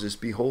to Moses,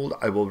 behold,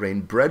 I will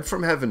rain bread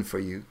from heaven for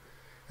you,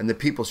 And the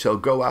people shall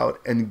go out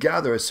and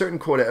gather a certain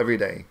quota every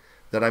day,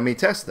 that I may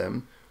test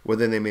them,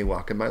 whether they may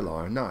walk in my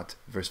law or not.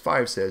 Verse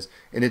 5 says,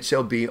 and it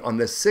shall be on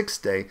the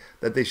 6th day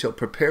that they shall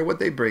prepare what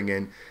they bring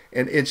in,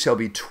 and it shall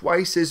be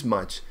twice as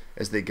much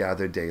as they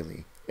gather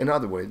daily. In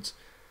other words,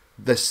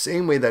 the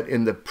same way that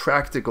in the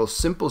practical,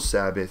 simple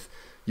Sabbath,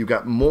 you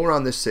got more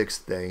on the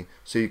 6th day,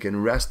 so you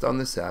can rest on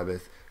the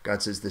Sabbath,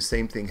 God says the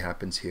same thing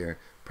happens here,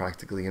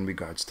 practically in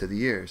regards to the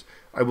years.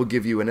 I will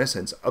give you, in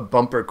essence, a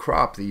bumper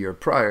crop the year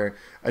prior,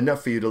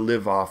 enough for you to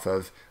live off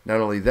of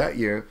not only that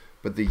year,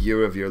 but the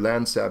year of your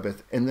land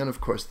Sabbath, and then, of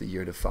course, the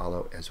year to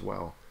follow as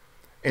well.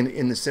 And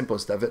in the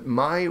simplest of it,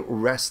 my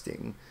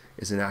resting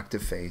is an act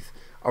of faith,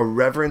 a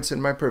reverence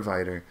in my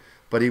provider,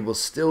 but he will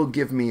still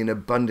give me an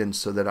abundance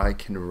so that I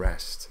can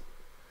rest.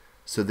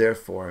 So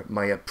therefore,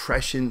 my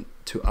oppression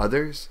to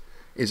others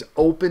is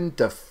open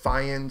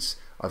defiance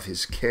of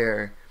his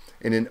care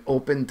and an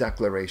open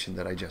declaration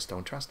that I just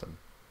don't trust him.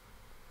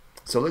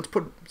 So let's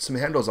put some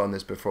handles on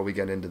this before we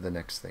get into the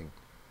next thing.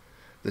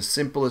 The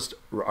simplest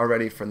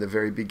already from the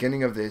very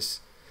beginning of this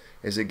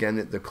is, again,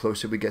 that the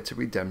closer we get to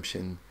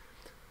redemption,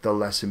 the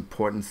less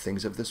important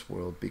things of this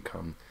world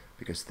become,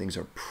 because things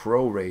are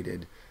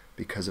prorated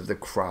because of the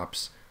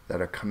crops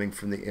that are coming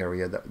from the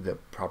area, that the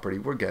property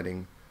we're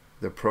getting.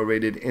 They're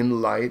prorated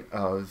in light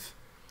of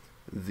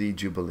the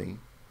Jubilee.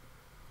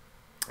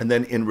 And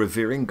then in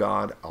revering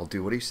God, I'll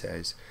do what he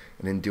says.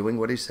 And in doing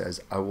what he says,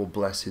 I will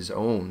bless his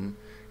own.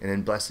 And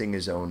in blessing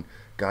his own,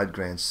 God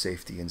grants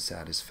safety and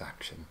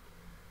satisfaction.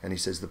 And he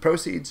says the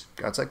proceeds,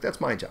 God's like, that's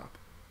my job.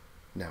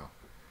 Now,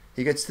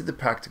 he gets to the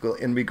practical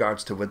in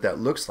regards to what that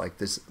looks like,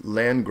 this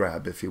land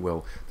grab, if you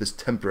will, this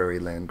temporary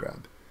land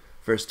grab.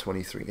 Verse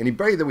 23. And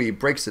by the way, he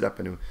breaks it up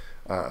into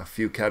a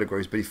few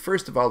categories, but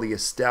first of all, he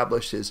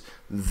establishes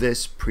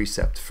this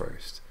precept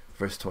first.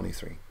 Verse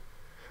 23.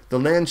 The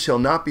land shall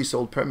not be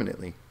sold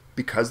permanently,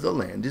 because the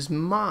land is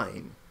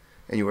mine,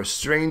 and you are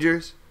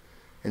strangers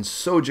and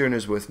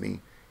sojourners with me.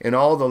 In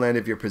all the land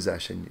of your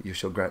possession, you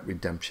shall grant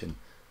redemption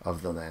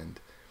of the land.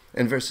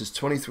 In verses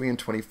 23 and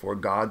 24,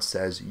 God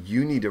says,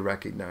 you need to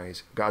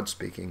recognize, God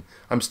speaking,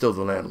 I'm still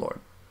the landlord.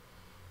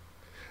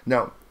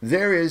 Now,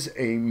 there is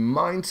a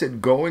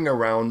mindset going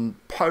around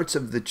parts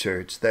of the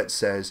church that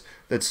says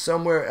that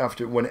somewhere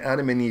after when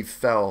Adam and Eve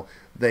fell,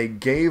 they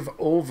gave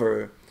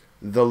over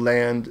the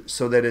land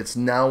so that it's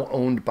now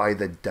owned by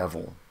the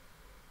devil.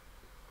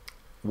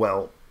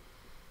 Well,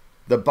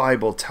 the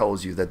Bible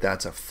tells you that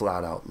that's a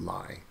flat-out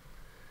lie.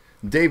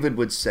 David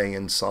would say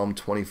in Psalm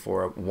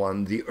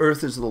 24:1, the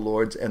earth is the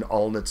Lord's and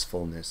all its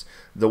fullness,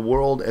 the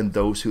world and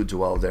those who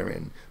dwell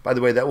therein. By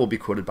the way, that will be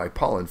quoted by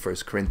Paul in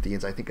 1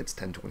 Corinthians, I think it's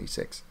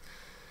 10:26.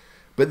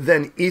 But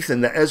then Ethan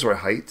the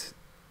Ezrahite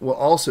will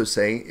also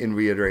say, in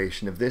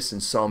reiteration of this,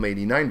 in Psalm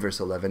 89, verse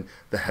 11,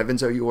 the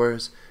heavens are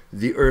yours,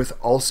 the earth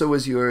also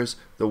is yours,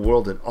 the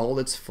world and all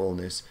its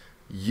fullness,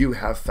 you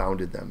have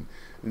founded them.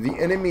 The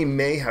enemy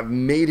may have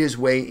made his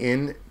way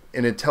in,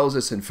 and it tells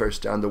us in 1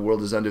 John, the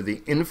world is under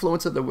the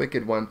influence of the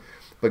wicked one,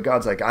 but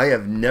God's like, I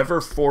have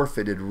never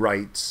forfeited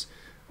rights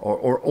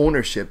or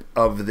ownership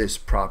of this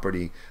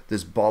property,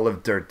 this ball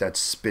of dirt that's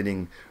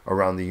spinning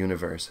around the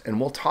universe. And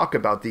we'll talk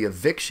about the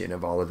eviction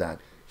of all of that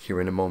here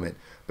in a moment.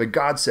 But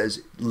God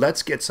says,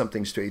 let's get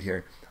something straight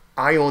here.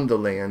 I own the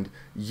land.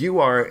 You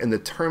are, and the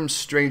term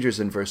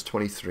strangers in verse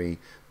 23,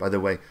 by the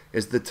way,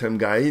 is the term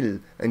gail,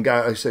 and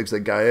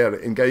gaer.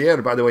 And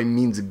gaer, by the way,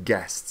 means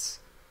guests.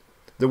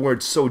 The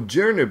word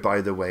sojourner,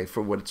 by the way,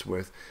 for what it's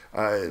worth,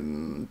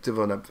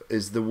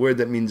 is the word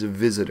that means a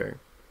visitor.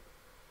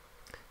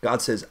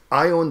 God says,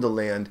 I own the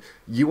land.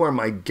 You are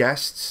my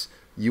guests.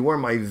 You are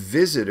my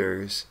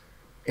visitors.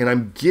 And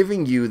I'm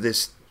giving you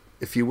this,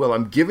 if you will,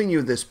 I'm giving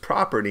you this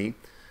property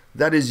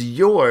that is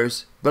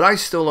yours, but I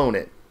still own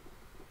it.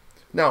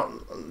 Now,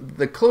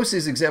 the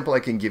closest example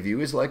I can give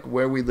you is like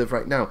where we live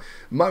right now.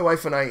 My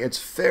wife and I, it's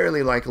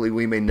fairly likely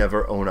we may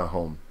never own a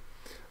home.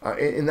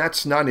 And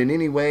that's not in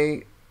any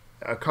way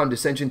a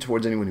condescension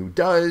towards anyone who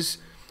does,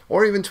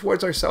 or even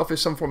towards ourselves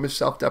as some form of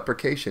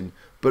self-deprecation,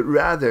 but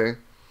rather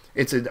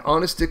it's an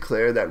honest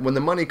declare that when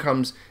the money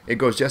comes, it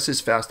goes just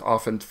as fast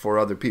often for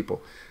other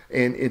people.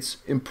 And it's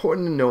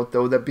important to note,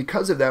 though, that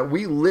because of that,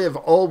 we live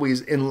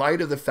always in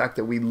light of the fact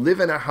that we live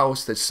in a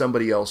house that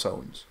somebody else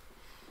owns.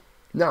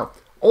 Now,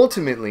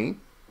 ultimately,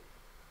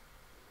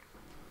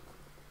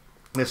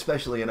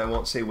 especially, and I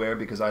won't say where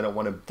because I don't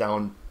want to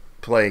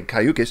downplay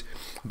Cayucas,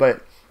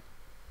 but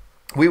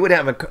we would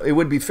have it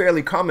would be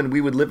fairly common.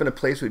 We would live in a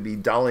place, we'd be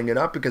dolling it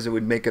up because it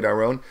would make it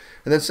our own.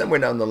 And then somewhere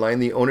down the line,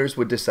 the owners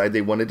would decide they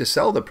wanted to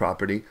sell the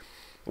property.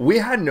 We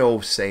had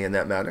no say in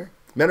that matter.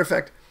 Matter of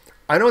fact,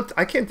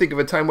 I can't think of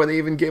a time where they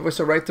even gave us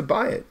a right to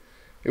buy it.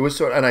 It was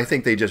and I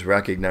think they just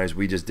recognized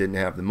we just didn't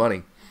have the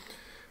money.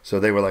 So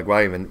they were like,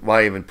 why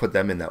even put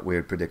them in that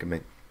weird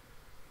predicament?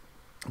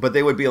 But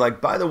they would be like,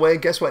 by the way,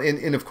 guess what?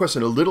 And of course,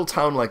 in a little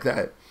town like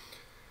that,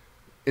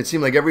 it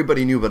seemed like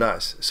everybody knew but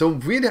us. So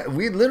we'd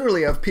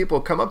literally have people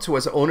come up to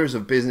us, owners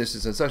of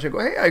businesses and such, and go,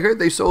 hey, I heard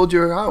they sold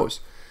your house.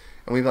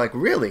 And we'd be like,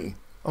 really?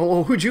 Oh,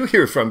 well, who'd you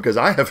hear from? Because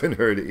I haven't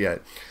heard it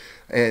yet.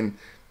 And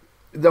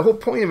the whole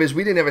point of it is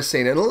we didn't have a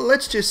say in it.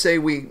 Let's just say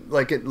we,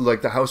 like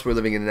the house we're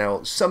living in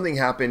now, something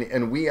happened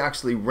and we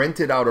actually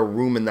rented out a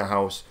room in the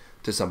house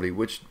to somebody,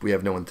 which we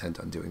have no intent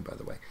on doing, by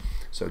the way.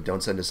 So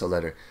don't send us a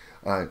letter.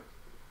 But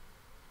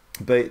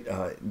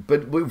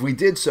if we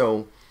did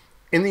so,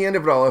 in the end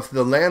of it all, if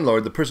the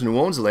landlord, the person who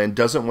owns the land,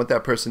 doesn't want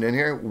that person in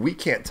here, we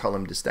can't tell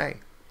him to stay.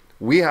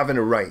 We haven't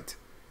a right.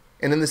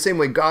 And in the same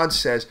way, God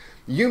says,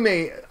 you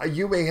may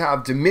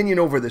have dominion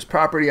over this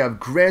property. I've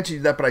granted you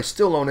that, but I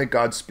still own it.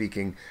 God's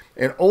speaking.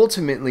 And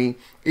ultimately,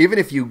 even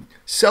if you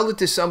sell it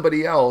to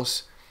somebody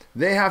else,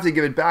 they have to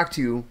give it back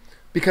to you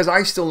because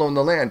I still own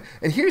the land.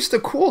 And here's the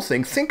cool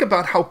thing. Think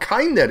about how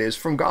kind that is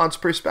from God's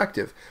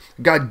perspective.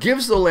 God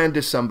gives the land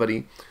to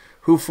somebody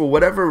who, for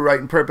whatever right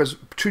and purpose,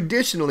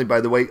 traditionally, by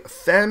the way,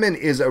 famine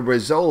is a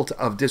result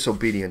of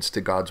disobedience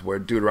to God's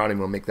word. Deuteronomy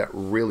will make that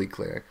really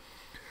clear.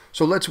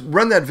 So let's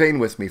run that vein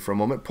with me for a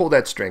moment. Pull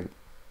that string.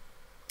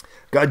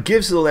 God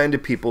gives the land to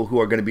people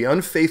who are going to be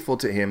unfaithful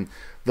to him.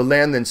 The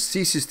land then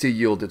ceases to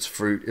yield its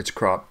fruit, its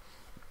crop.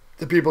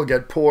 The people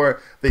get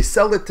poor. They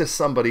sell it to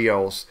somebody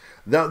else.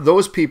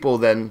 Those people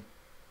then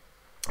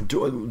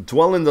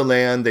dwell in the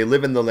land. They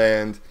live in the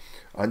land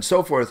and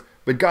so forth.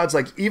 But God's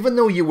like, even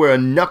though you were a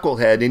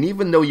knucklehead and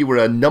even though you were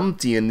a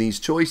numpty in these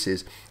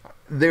choices,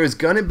 there's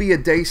going to be a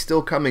day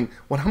still coming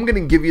when I'm going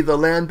to give you the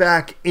land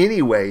back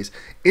anyways.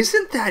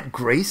 Isn't that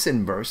grace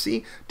and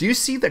mercy? Do you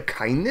see the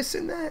kindness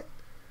in that?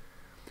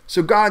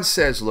 So God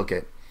says, look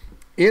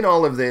in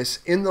all of this,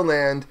 in the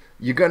land,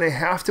 you're going to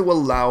have to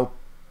allow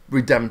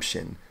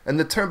redemption. And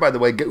the term, by the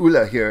way,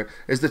 geula here,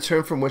 is the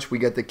term from which we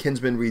get the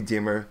kinsman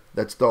redeemer.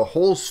 That's the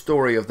whole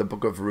story of the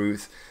book of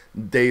Ruth,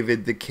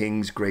 David, the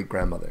king's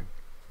great-grandmother.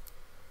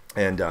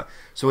 And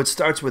so it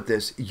starts with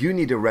this: you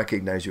need to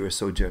recognize you're a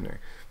sojourner.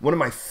 One of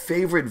my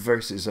favorite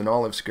verses in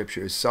all of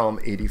Scripture is Psalm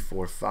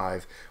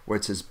 84:5, where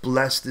it says,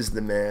 blessed is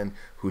the man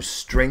whose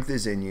strength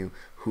is in you,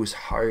 whose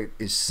heart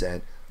is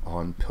set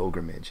on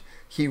pilgrimage.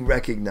 He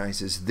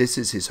recognizes this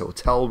is his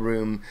hotel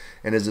room,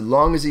 and as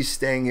long as he's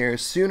staying here,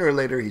 sooner or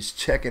later he's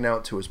checking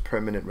out to his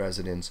permanent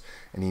residence,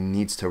 and he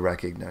needs to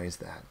recognize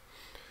that.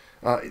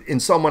 In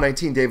Psalm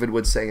 119, David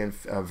would say in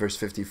verse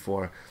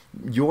 54,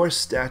 your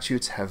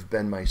statutes have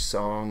been my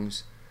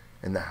songs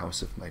in the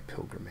house of my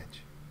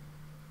pilgrimage.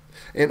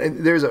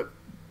 And there's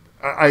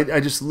I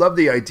just love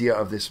the idea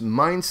of this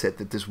mindset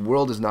that this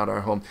world is not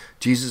our home.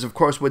 Jesus, of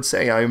course, would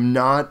say, I am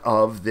not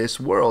of this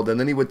world. And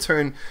then he would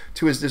turn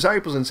to his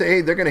disciples and say,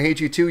 hey, they're going to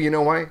hate you too. You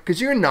know why? Because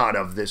you're not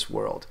of this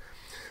world.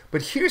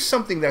 But here's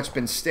something that's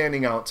been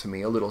standing out to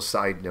me, a little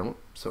side note.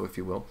 So if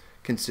you will,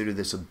 consider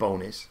this a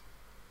bonus.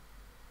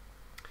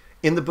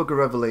 In the book of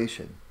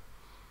Revelation,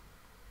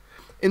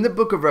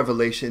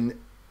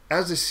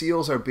 as the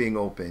seals are being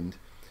opened,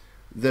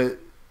 there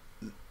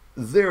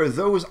are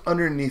those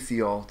underneath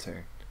the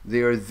altar.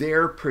 They are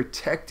there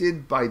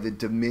protected by the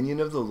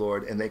dominion of the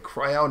Lord, and they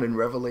cry out in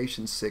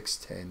Revelation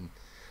 6:10,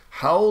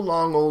 how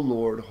long, O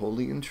Lord,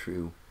 holy and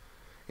true,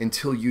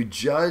 until you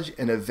judge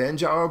and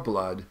avenge our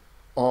blood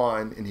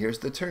on, and here's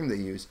the term they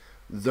use,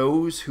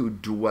 those who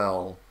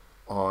dwell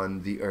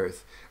on the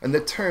earth. And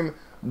the term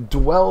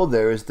dwell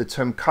there is the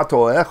term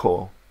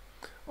katoecho,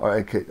 or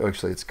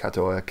actually it's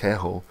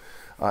katoekeho,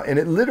 and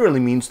it literally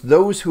means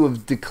those who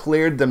have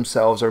declared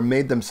themselves or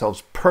made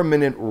themselves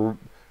permanent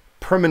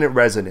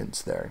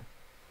residents there,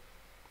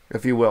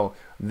 if you will.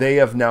 They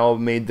have now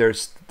made their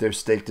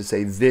stake to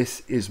say,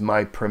 this is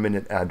my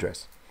permanent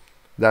address.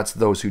 That's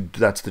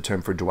the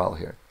term for dwell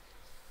here.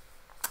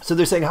 So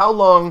they're saying, how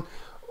long,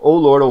 O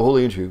Lord, O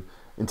holy and true,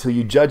 until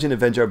you judge and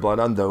avenge our blood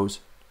on those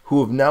who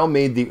have now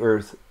made the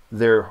earth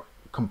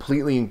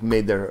completely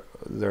made their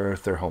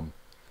earth their home.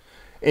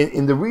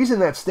 And the reason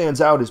that stands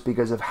out is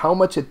because of how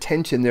much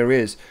attention there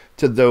is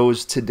to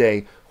those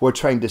today who are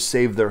trying to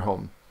save their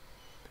home,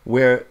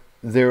 where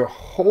their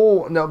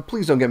whole, now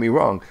please don't get me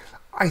wrong,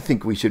 I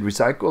think we should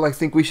recycle. I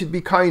think we should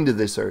be kind to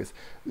this earth.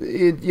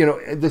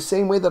 The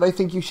same way that I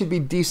think you should be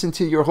decent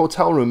to your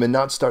hotel room and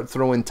not start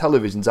throwing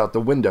televisions out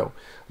the window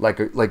like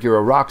you're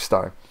a rock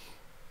star.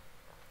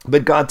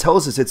 But God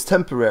tells us it's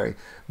temporary.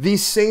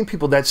 These same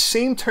people, that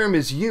same term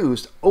is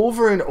used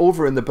over and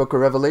over in the book of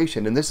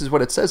Revelation. And this is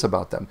what it says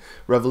about them.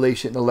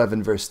 Revelation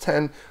 11 verse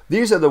 10.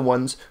 These are the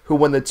ones who,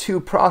 when the two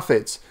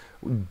prophets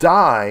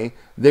die,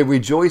 they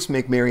rejoice,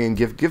 make merry, and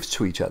give gifts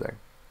to each other.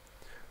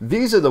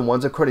 These are the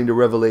ones, according to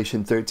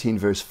Revelation 13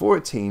 verse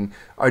 14,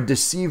 are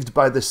deceived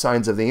by the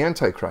signs of the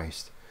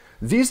Antichrist.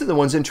 These are the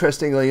ones,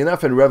 interestingly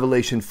enough, in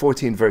Revelation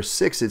 14 verse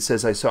 6, it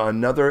says, I saw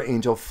another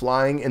angel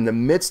flying in the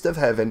midst of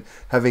heaven,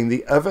 having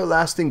the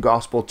everlasting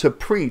gospel to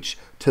preach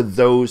to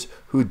those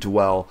who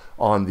dwell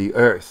on the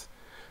earth.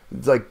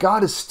 It's like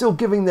God is still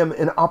giving them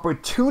an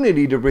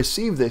opportunity to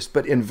receive this,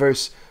 but in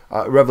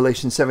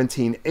Revelation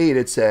 17:8,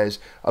 it says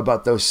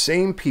about those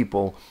same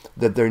people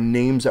that their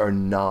names are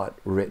not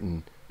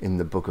written in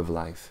the book of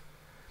life.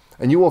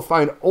 And you will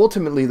find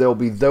ultimately there will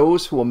be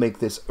those who will make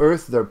this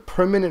earth their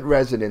permanent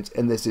residence,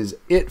 and this is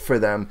it for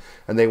them,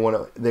 and they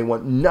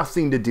want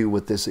nothing to do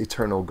with this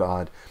eternal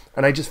God.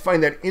 And I just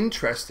find that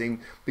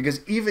interesting because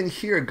even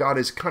here, God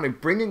is kind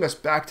of bringing us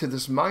back to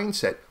this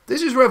mindset.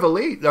 This is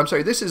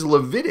this is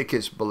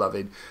Leviticus,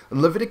 beloved.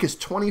 In Leviticus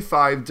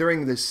 25,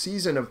 during this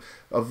season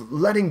of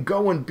letting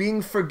go and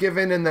being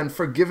forgiven and then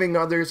forgiving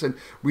others and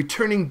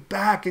returning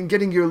back and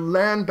getting your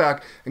land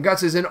back. And God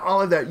says in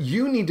all of that,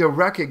 you need to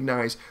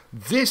recognize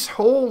this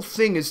whole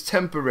thing is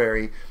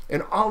temporary.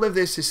 And all of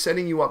this is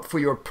setting you up for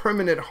your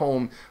permanent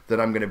home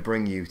that I'm going to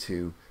bring you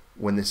to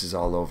when this is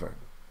all over.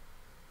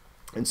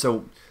 And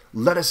so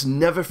let us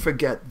never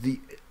forget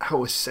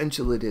how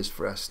essential it is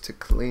for us to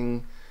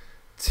cling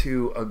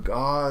to a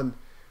God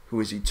who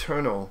is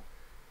eternal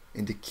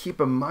and to keep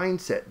a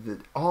mindset that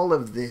all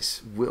of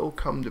this will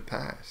come to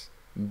pass,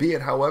 be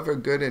it however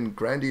good and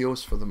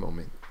grandiose for the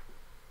moment.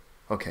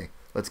 Okay,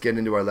 let's get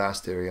into our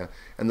last area.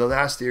 And the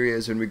last area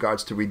is in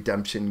regards to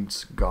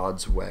redemption's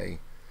God's way.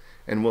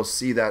 And we'll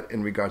see that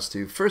in regards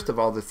to, first of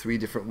all, the three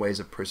different ways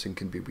a person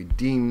can be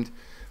redeemed.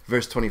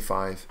 Verse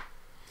 25.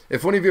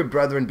 If one of your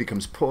brethren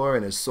becomes poor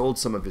and has sold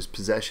some of his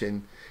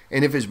possession,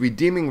 and if his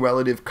redeeming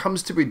relative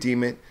comes to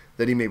redeem it,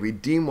 that he may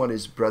redeem what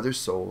his brother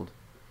sold,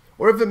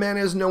 or if a man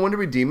has no one to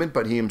redeem it,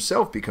 but he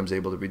himself becomes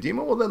able to redeem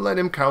it, well, then let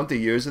him count the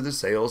years of the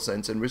sale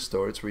since and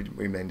restore its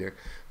remainder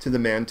to the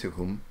man to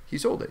whom he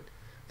sold it,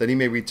 that he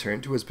may return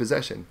to his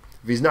possession.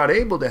 If he's not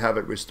able to have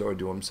it restored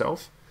to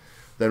himself,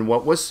 then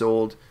what was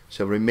sold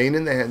shall remain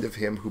in the hand of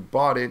him who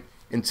bought it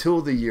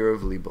until the year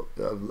of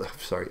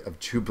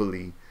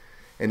Jubilee.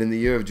 And in the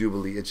year of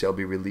Jubilee it shall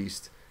be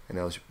released, and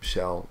it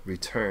shall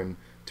return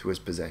to his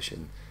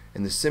possession.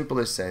 In the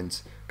simplest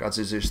sense, God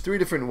says there's three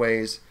different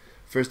ways.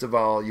 First of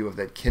all, you have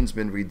that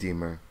kinsman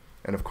redeemer.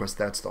 And of course,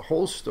 that's the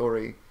whole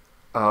story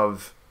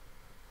of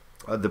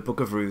the book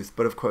of Ruth.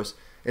 But of course,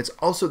 it's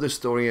also the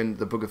story in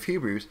the book of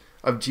Hebrews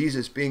of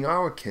Jesus being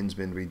our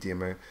kinsman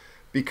redeemer.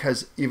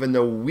 Because even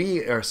though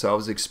we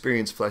ourselves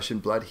experience flesh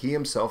and blood, he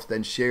himself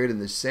then shared in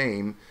the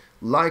same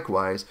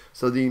likewise,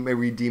 so that he may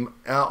redeem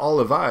all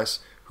of us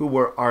who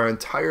were our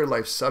entire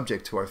life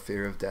subject to our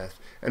fear of death,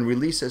 and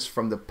release us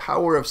from the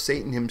power of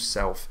Satan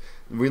himself,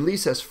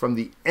 release us from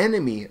the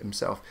enemy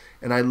himself.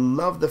 And I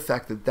love the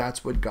fact that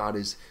that's what God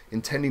is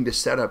intending to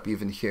set up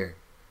even here.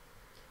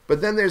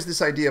 But then there's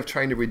this idea of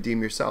trying to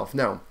redeem yourself.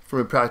 Now, from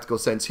a practical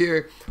sense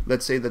here,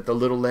 let's say that the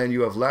little land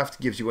you have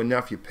left gives you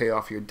enough, you pay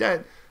off your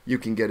debt, you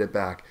can get it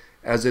back.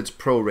 As it's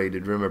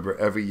prorated, remember,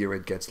 every year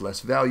it gets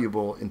less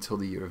valuable until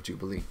the year of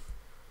Jubilee.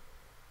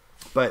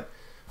 But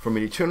from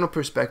an eternal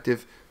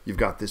perspective, you've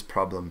got this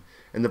problem.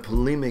 And the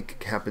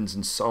polemic happens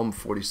in Psalm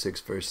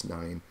 46, verse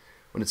 9,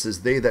 when it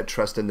says, they that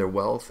trust in their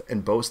wealth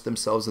and boast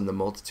themselves in the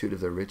multitude of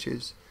their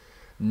riches,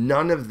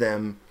 none of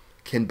them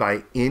can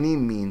by any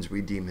means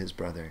redeem his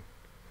brother,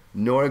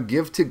 nor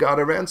give to God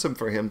a ransom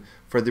for him,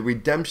 for the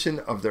redemption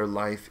of their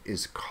life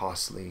is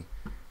costly,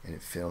 and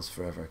it fails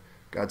forever.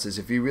 God says,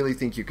 if you really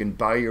think you can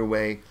buy your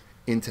way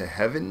into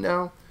heaven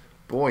now,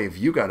 boy, if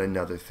you got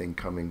another thing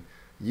coming,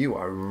 you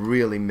are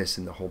really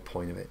missing the whole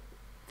point of it.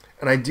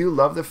 And I do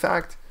love the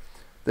fact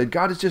that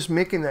God is just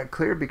making that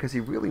clear, because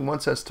he really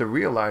wants us to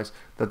realize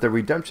that the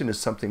redemption is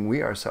something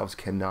we ourselves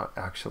cannot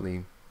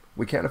actually,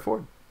 we can't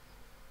afford.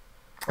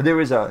 There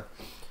is a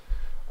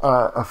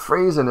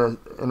phrase in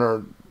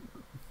a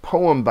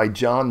poem by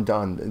John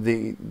Donne.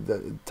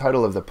 The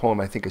title of the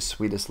poem, I think, is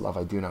Sweetest Love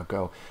I Do Not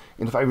Go.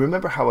 And if I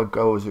remember how it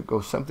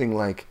goes something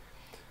like,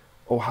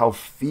 oh, how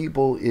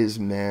feeble is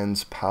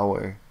man's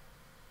power,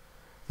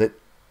 that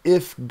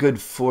if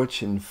good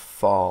fortune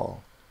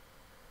fall,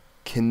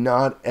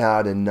 cannot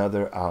add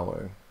another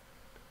hour,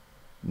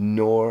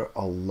 nor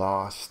a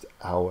lost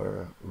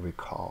hour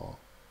recall.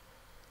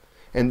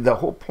 And the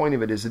whole point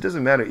of it is, it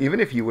doesn't matter,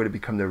 even if you were to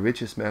become the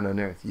richest man on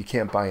earth, you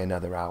can't buy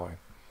another hour.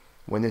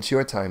 When it's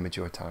your time, it's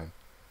your time.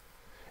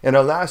 In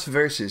our last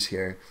verses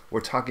here,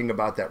 we're talking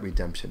about that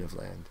redemption of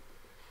land,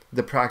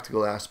 the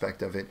practical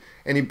aspect of it.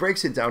 And he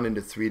breaks it down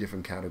into three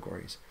different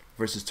categories.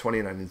 Verses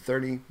 29 and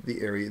 30,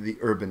 the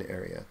urban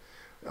area.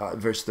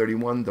 Verse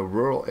 31, the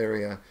rural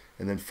area.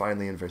 And then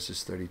finally in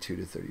verses 32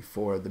 to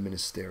 34, the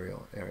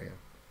ministerial area.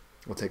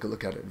 We'll take a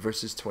look at it.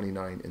 Verses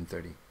 29 and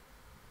 30.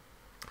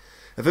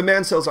 If a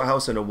man sells a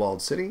house in a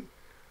walled city,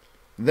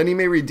 then he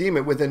may redeem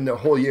it within a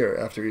whole year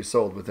after he's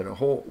sold. Within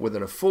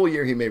a full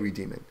year, he may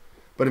redeem it.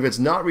 But if it's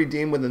not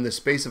redeemed within the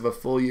space of a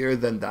full year,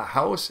 then the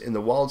house in the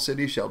walled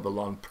city shall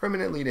belong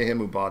permanently to him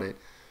who bought it.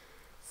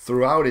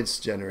 Throughout his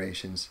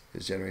generations,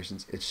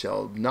 it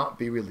shall not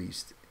be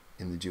released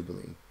in the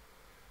Jubilee.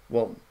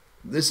 Well,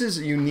 this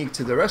is unique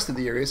to the rest of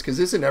the areas, because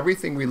isn't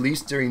everything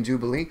released during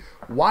Jubilee?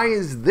 Why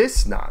is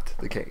this not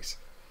the case?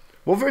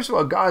 Well, first of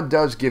all, God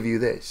does give you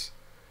this.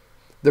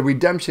 The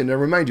redemption, I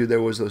remind you,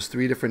 there was those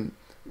three different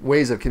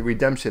ways of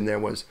redemption. There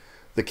was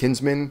the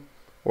kinsman,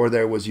 or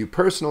there was you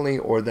personally,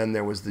 or then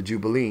there was the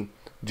Jubilee.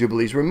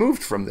 Jubilee's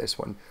removed from this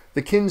one.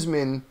 The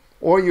kinsman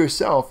or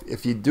yourself,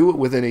 if you do it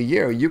within a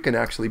year, you can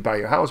actually buy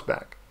your house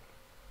back.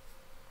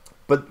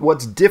 But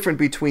what's different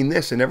between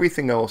this and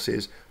everything else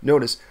is,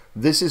 notice,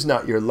 this is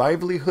not your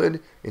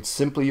livelihood, it's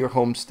simply your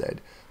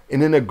homestead.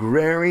 In an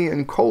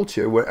agrarian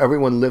culture where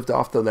everyone lived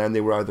off the land,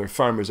 they were either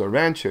farmers or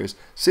ranchers,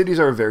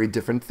 cities are a very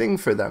different thing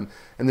for them.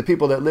 And the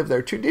people that live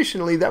there,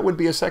 traditionally, that would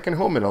be a second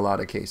home in a lot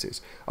of cases.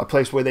 A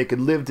place where they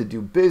could live to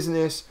do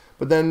business,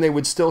 but then they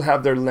would still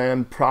have their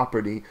land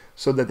property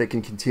so that they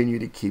can continue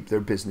to keep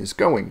their business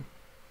going.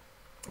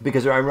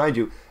 Because I remind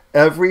you,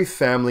 every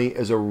family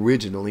is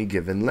originally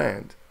given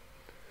land.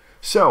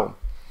 So,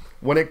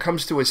 when it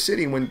comes to a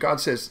city, when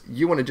God says,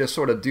 you want to just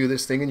sort of do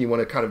this thing and you want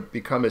to kind of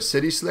become a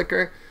city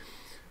slicker,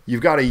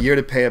 you've got a year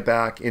to pay it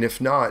back, and if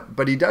not,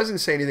 but he doesn't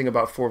say anything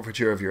about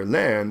forfeiture of your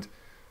land,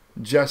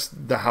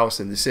 just the house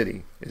in the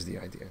city is the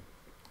idea.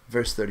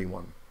 Verse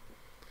 31.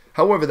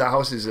 However, the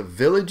houses of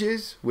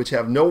villages, which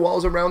have no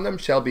walls around them,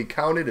 shall be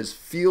counted as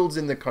fields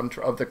in the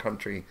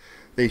country.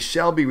 They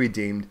shall be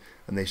redeemed,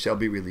 and they shall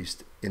be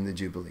released in the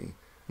Jubilee.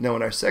 Now,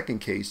 in our second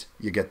case,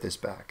 you get this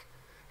back.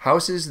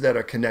 Houses that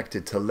are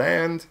connected to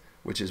land,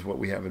 which is what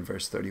we have in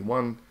verse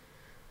 31,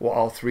 well,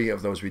 all three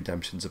of those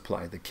redemptions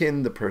apply. The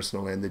kin, the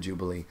personal, and the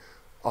Jubilee,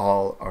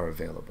 all are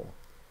available.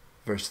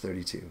 Verse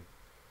 32.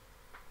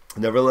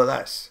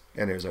 Nevertheless,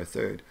 and here's our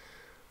third,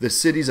 the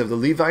cities of the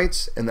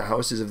Levites and the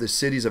houses of the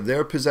cities of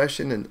their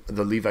possession, and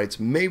the Levites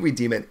may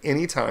redeem at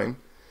any time,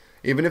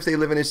 even if they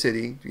live in a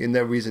city, and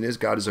the reason is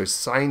God is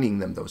assigning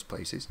them those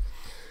places.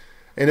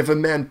 And if a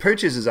man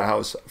purchases a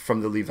house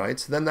from the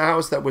Levites, then the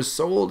house that was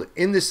sold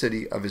in the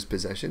city of his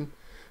possession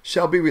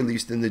shall be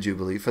released in the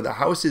Jubilee, for the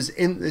houses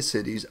in the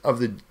cities of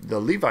the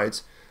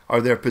Levites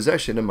are their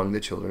possession among the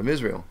children of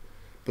Israel.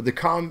 But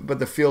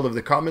the field of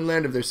the common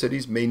land of their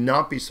cities may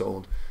not be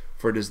sold,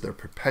 for it is their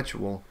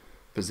perpetual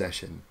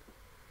possession.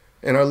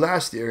 In our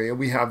last area,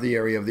 we have the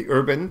area of the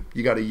urban.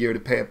 You got a year to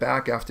pay it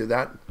back. After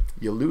that,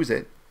 you lose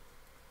it.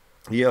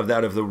 You have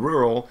that of the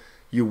rural.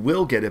 You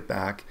will get it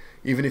back.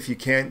 Even if you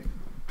can't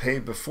pay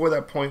before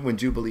that point, when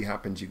Jubilee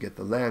happens, you get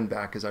the land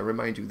back. As I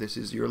remind you, this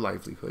is your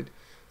livelihood.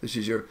 This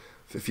is your,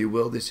 if you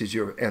will, this is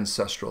your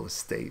ancestral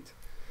estate.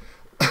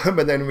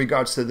 But then in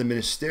regards to the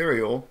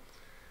ministerial,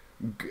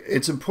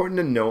 it's important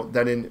to note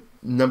that in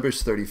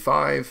Numbers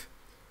 35,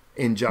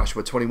 in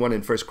Joshua 21,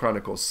 and 1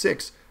 Chronicles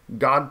 6,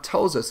 God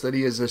tells us that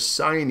he is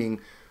assigning,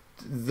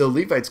 the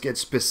Levites get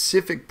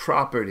specific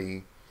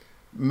property.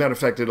 Matter of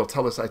fact, it'll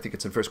tell us, I think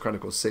it's in 1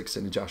 Chronicles 6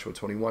 and in Joshua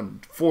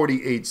 21,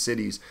 48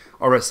 cities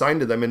are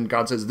assigned to them, and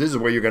God says, this is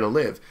where you're going to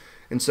live.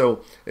 And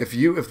so if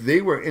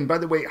they were, and by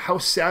the way, how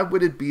sad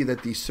would it be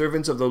that the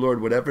servants of the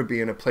Lord would ever be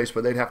in a place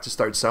where they'd have to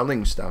start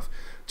selling stuff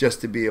just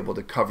to be able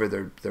to cover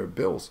their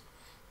bills?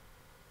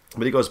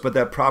 But he goes, but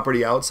that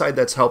property outside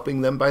that's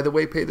helping them, by the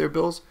way, pay their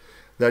bills,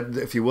 that,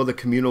 if you will, the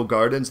communal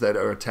gardens that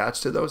are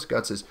attached to those,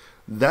 God says,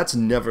 that's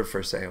never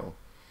for sale.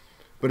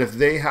 But if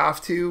they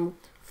have to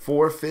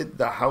forfeit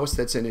the house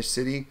that's in a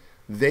city,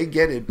 they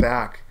get it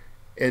back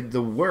at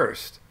the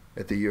worst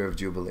at the year of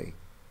Jubilee.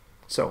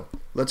 So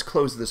let's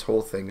close this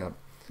whole thing up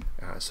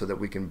so that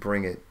we can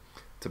bring it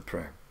to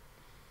prayer.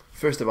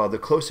 First of all, the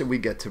closer we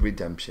get to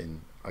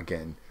redemption,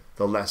 again,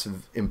 the less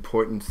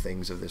important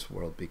things of this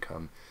world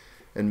become.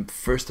 And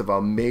first of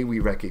all, may we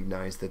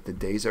recognize that the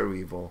days are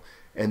evil,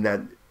 and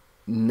that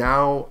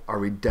now our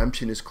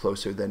redemption is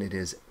closer than it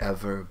has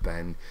ever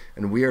been.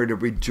 And we are to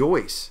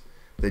rejoice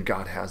that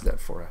God has that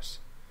for us.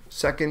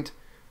 Second,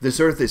 this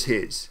earth is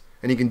his,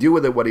 and he can do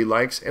with it what he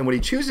likes. And what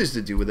he chooses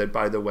to do with it,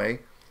 by the way,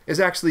 is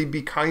actually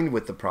be kind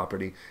with the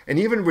property and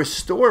even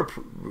restore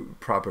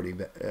property.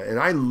 And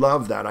I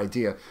love that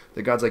idea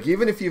that God's like,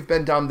 even if you've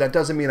been dumb, that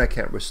doesn't mean I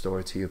can't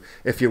restore it to you.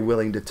 If you're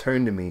willing to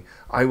turn to me,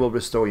 I will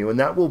restore you. And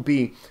that will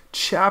be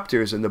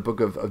chapters in the book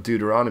of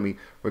Deuteronomy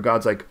where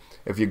God's like,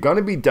 if you're going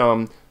to be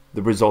dumb,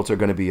 the results are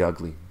going to be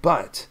ugly.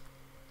 But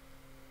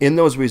in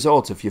those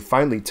results, if you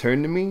finally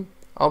turn to me,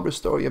 I'll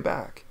restore you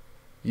back.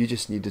 You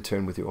just need to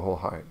turn with your whole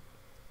heart.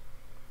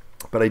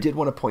 But I did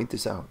want to point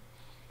this out.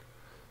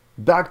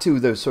 Back to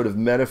the sort of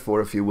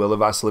metaphor, if you will,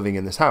 of us living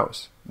in this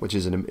house, which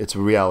is it's a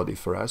reality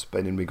for us,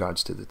 but in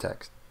regards to the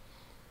text.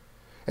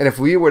 And if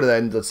we were to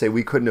then, let's say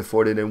we couldn't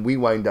afford it and we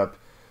wind up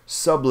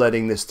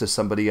subletting this to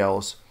somebody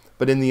else,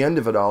 but in the end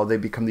of it all, they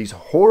become these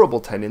horrible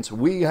tenants.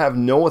 We have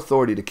no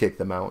authority to kick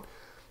them out,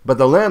 but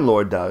the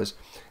landlord does.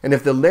 And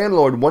if the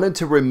landlord wanted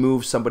to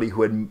remove somebody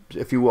who had,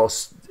 if you will,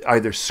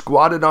 either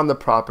squatted on the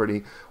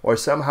property or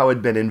somehow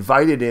had been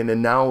invited in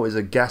and now is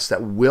a guest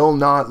that will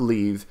not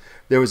leave,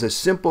 there was a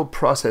simple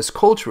process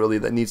culturally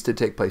that needs to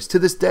take place. To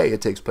this day,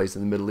 it takes place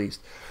in the Middle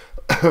East.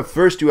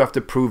 First, you have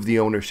to prove the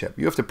ownership.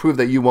 You have to prove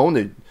that you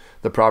own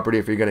the property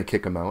if you're going to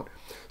kick them out.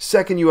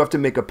 Second, you have to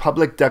make a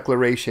public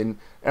declaration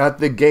at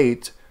the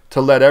gate to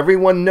let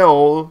everyone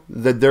know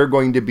that they're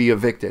going to be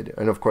evicted.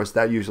 And of course,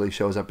 that usually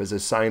shows up as a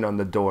sign on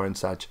the door and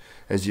such,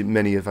 as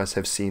many of us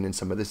have seen in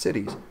some of the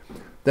cities.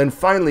 Then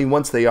finally,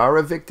 once they are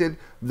evicted,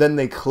 then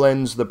they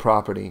cleanse the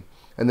property.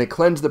 And they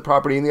cleanse the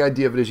property, and the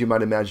idea of it is, you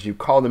might imagine, you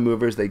call the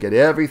movers, they get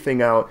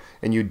everything out,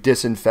 and you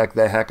disinfect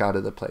the heck out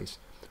of the place.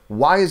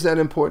 Why is that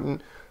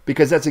important?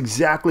 Because that's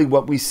exactly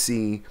what we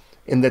see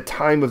in the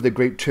time of the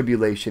Great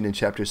Tribulation in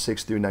chapters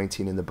 6 through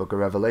 19 in the book of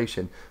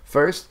Revelation.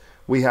 First,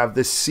 we have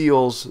the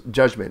seals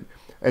judgment.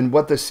 And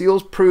what the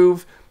seals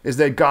prove is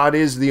that God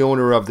is the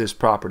owner of this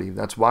property.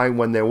 That's why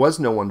when there was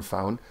no one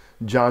found,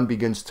 John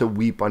begins to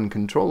weep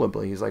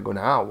uncontrollably. He's like,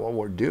 well,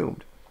 we're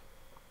doomed.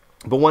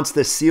 But once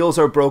the seals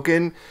are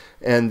broken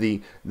and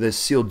the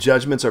sealed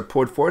judgments are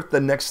poured forth, the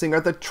next thing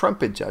are the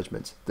trumpet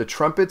judgments. The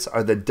trumpets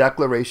are the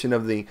declaration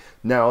of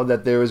now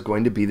that there is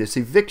going to be this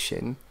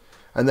eviction.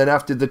 And then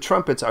after the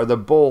trumpets are the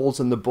bowls,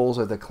 and the bowls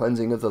are the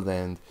cleansing of the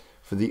land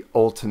for the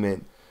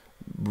ultimate,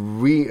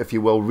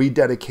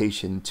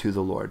 rededication to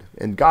the Lord.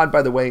 And God,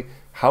 by the way,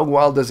 how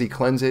well does he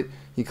cleanse it?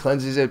 He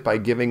cleanses it by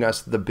giving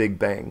us the Big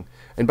Bang.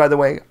 And by the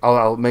way,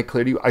 I'll make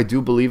clear to you, I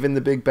do believe in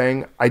the Big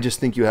Bang. I just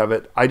think you have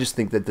it. I just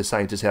think that the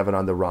scientists have it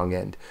on the wrong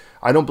end.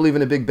 I don't believe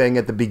in a Big Bang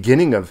at the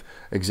beginning of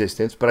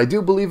existence, but I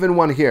do believe in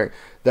one here,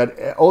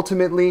 that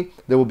ultimately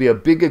there will be a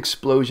big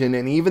explosion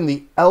and even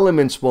the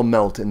elements will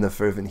melt in the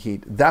fervent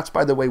heat. That's,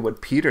 by the way,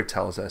 what Peter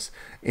tells us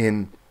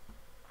in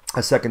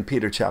 2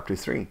 Peter chapter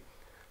 3.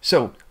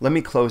 So let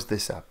me close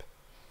this up.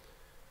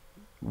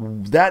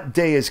 That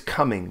day is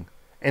coming.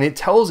 And it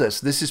tells us,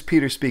 this is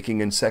Peter speaking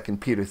in 2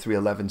 Peter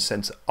 3:11,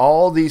 since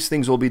all these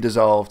things will be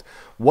dissolved,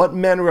 what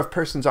manner of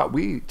persons ought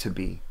we to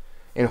be?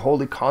 In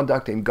holy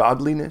conduct and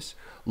godliness,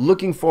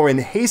 looking for and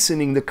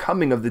hastening the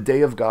coming of the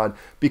day of God,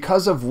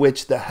 because of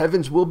which the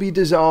heavens will be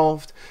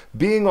dissolved,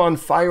 being on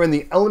fire, and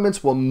the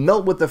elements will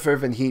melt with the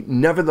fervent heat.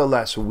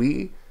 Nevertheless,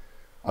 we,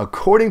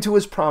 according to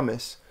his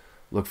promise,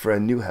 look for a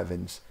new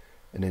heavens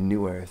and a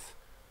new earth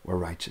where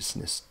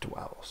righteousness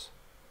dwells.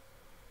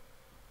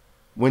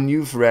 When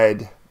you've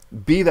read,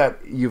 be that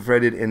you've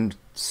read it in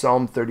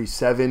Psalm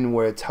 37,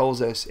 where it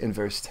tells us in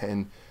verse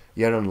 10,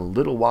 yet in a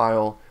little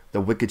while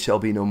the wicked shall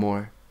be no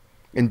more.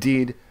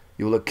 Indeed,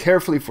 you will look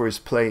carefully for his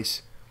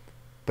place,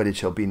 but it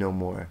shall be no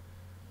more.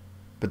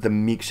 But the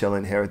meek shall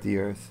inherit the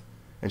earth,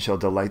 and shall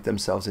delight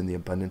themselves in the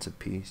abundance of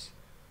peace.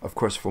 Of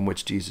course, from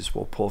which Jesus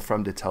will pull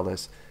from to tell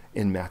us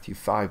in Matthew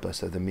 5,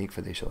 blessed are the meek,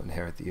 for they shall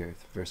inherit the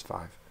earth. Verse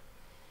 5.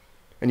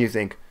 And you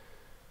think,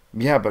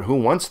 yeah, but who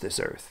wants this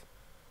earth?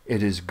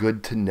 It is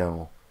good to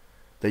know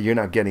that you're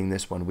not getting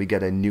this one. We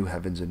get a new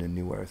heavens and a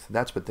new earth.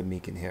 That's what the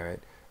meek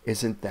inherit.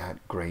 Isn't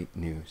that great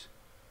news?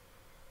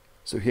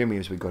 So hear me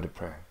as we go to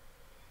prayer.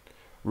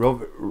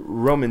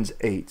 Romans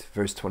 8,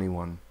 verse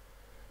 21.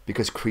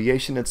 Because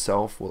creation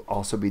itself will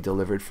also be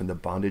delivered from the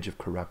bondage of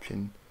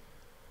corruption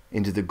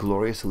into the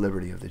glorious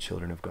liberty of the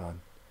children of God.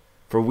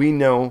 For we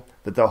know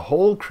that the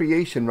whole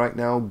creation right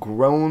now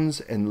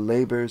groans and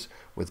labors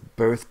with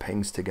birth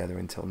pangs together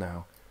until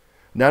now.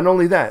 Not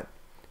only that,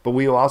 but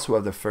we also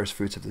have the first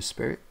fruits of the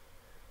Spirit.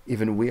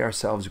 Even we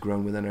ourselves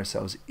groan within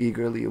ourselves,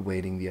 eagerly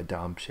awaiting the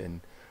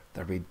adoption,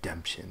 the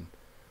redemption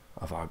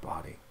of our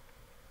body.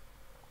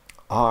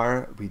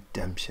 Our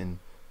redemption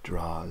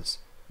draws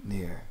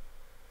near.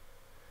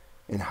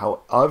 And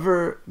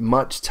however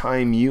much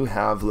time you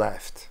have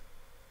left,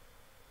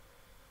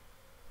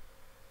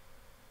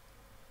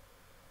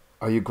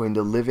 are you going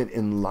to live it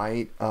in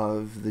light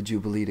of the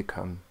Jubilee to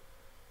come?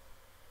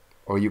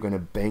 Or are you going to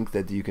bank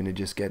that you're going to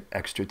just get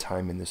extra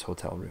time in this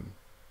hotel room?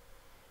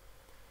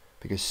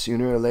 Because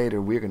sooner or later,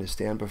 we're going to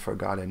stand before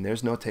God, and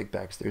there's no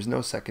takebacks. There's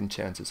no second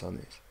chances on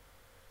this.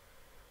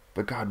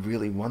 But God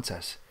really wants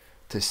us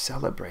to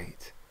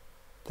celebrate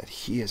that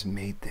he has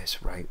made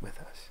this right with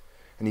us.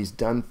 And he's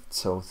done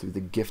so through the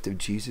gift of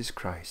Jesus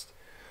Christ,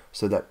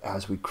 so that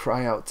as we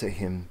cry out to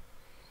him,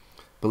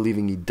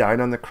 believing he died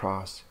on the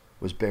cross,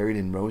 was buried,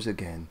 and rose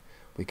again,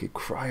 we could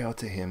cry out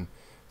to him,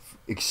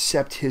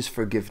 accept his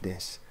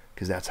forgiveness,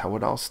 because that's how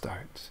it all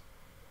starts.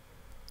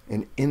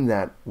 And in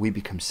that, we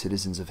become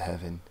citizens of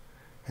heaven.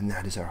 And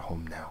that is our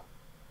home now.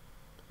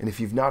 And if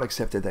you've not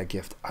accepted that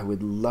gift, I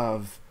would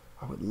love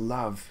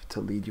to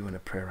lead you in a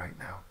prayer right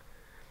now.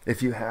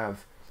 If you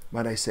have,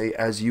 might I say,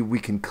 we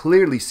can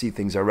clearly see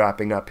things are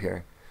wrapping up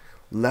here.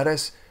 Let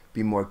us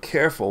be more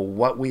careful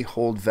what we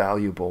hold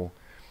valuable,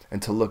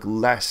 and to look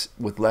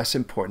with less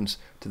importance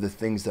to the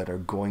things that are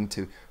going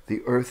to,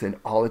 the earth and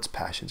all its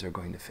passions are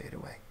going to fade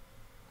away.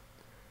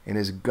 And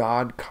as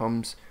God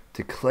comes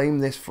to claim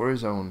this for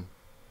his own,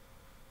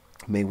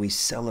 may we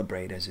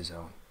celebrate as his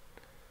own.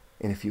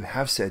 And if you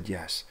have said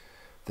yes,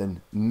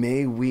 then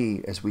may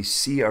we, as we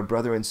see our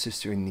brother and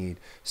sister in need,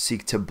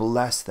 seek to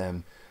bless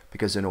them,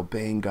 because in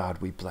obeying God,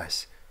 we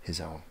bless his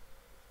own.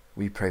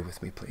 Will you pray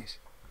with me, please?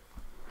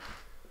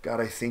 God,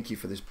 I thank you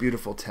for this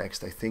beautiful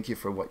text. I thank you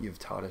for what you've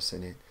taught us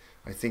in it.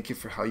 I thank you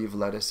for how you've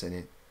led us in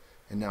it.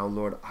 And now,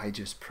 Lord, I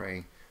just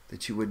pray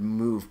that you would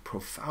move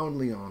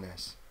profoundly on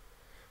us,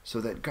 so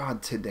that,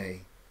 God,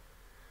 today,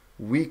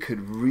 we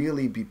could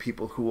really be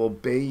people who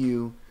obey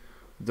you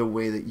the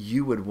way that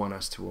you would want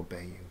us to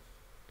obey you.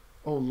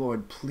 Oh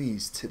Lord,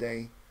 please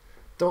today,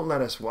 don't let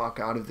us walk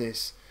out of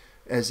this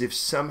as if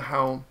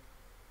somehow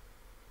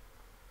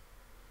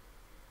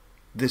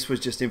this was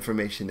just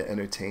information to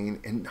entertain,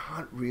 and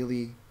not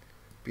really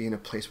be in a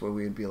place where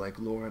we would be like,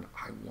 Lord,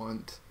 I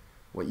want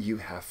what you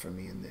have for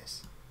me in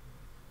this.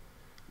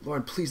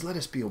 Lord, please let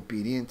us be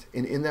obedient,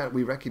 and in that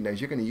we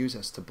recognize you're going to use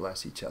us to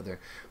bless each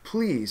other.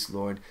 Please,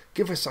 Lord,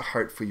 give us a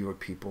heart for your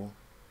people,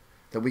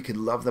 that we could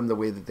love them the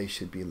way that they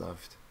should be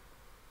loved.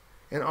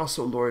 And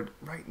also, Lord,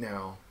 right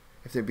now,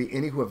 if there be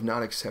any who have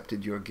not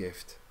accepted your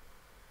gift,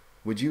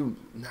 would you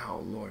now,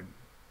 Lord,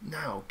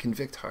 now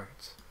convict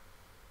hearts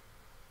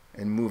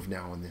and move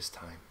now in this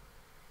time.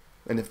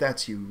 And if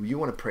that's you, you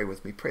want to pray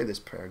with me, pray this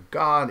prayer.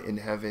 God in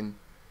heaven,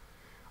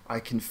 I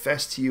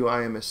confess to you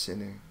I am a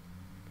sinner,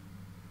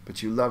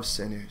 but you love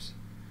sinners,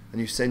 and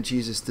you sent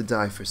Jesus to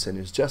die for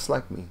sinners just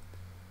like me.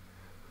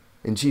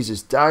 And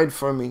Jesus died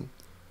for me,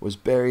 was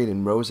buried,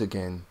 and rose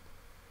again.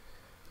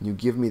 And you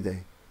give me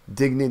the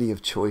dignity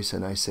of choice,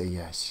 and I say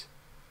yes,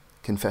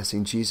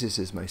 confessing Jesus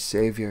is my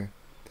Savior,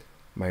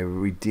 my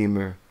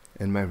Redeemer,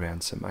 and my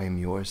ransom. I am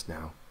yours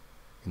now,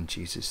 in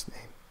Jesus'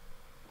 name.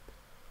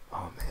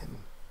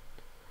 Amen.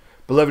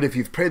 Beloved, if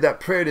you've prayed that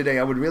prayer today,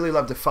 I would really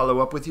love to follow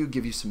up with you,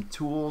 give you some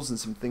tools and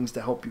some things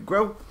to help you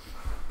grow.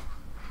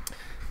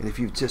 And if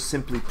you've just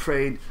simply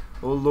prayed,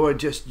 oh Lord,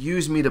 just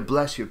use me to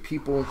bless your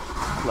people,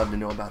 I'd love to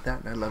know about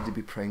that, and I'd love to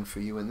be praying for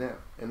you in that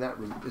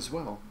route as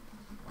well.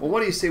 Well,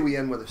 what do you say we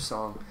end with a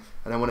song?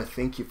 And I want to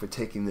thank you for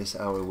taking this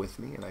hour with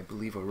me, and I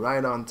believe we're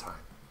right on time.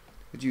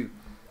 Would you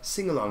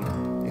sing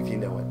along if you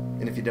know it?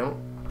 And if you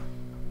don't,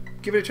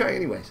 give it a try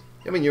anyways.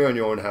 I mean, you're in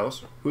your own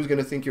house. Who's going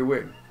to think you're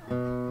weird?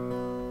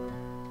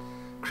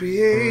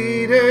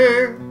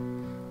 Creator,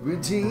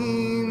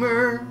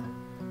 Redeemer,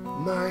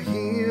 my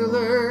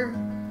healer,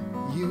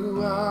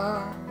 you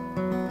are.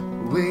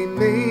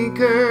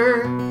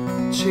 Waymaker,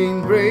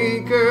 chain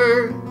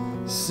breaker,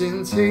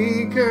 sin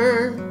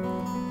taker,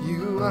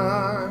 you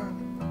are.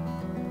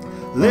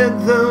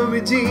 Let the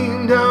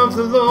redeemed of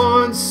the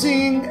Lord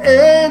sing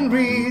and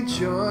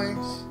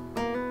rejoice,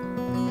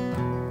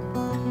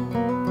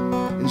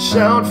 and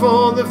shout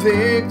for the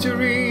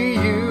victory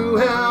you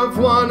have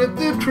won at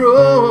the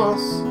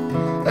cross,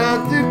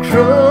 at the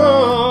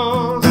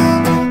cross.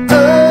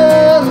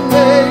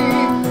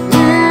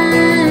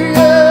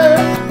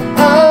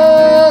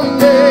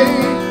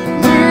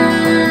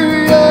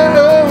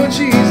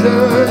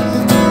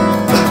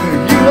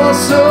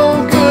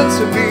 So good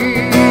to me,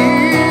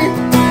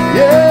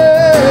 yeah.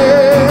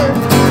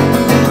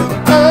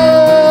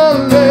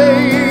 Hallelujah,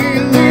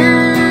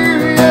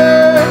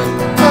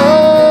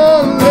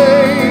 hallelujah,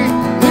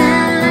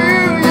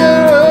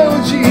 oh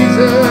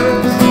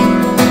Jesus,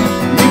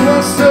 you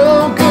are so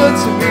good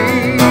to me.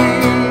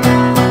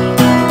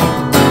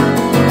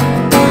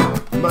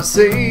 My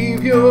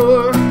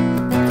Savior,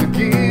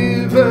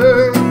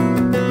 forgiver,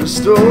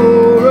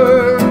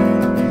 restorer,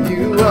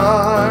 you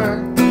are.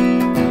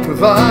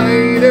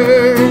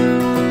 Provider,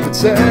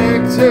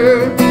 protector,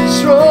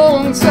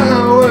 strong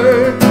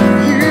tower,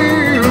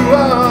 you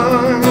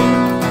are.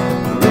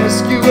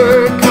 Rescuer,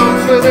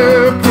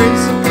 comforter,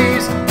 Prince of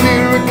Peace,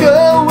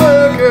 miracle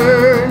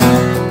worker.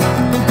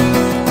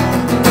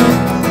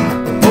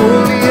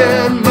 Holy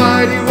and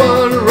mighty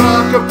one,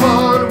 rock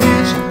upon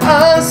which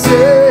I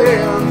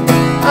stand,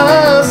 I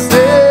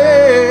stand.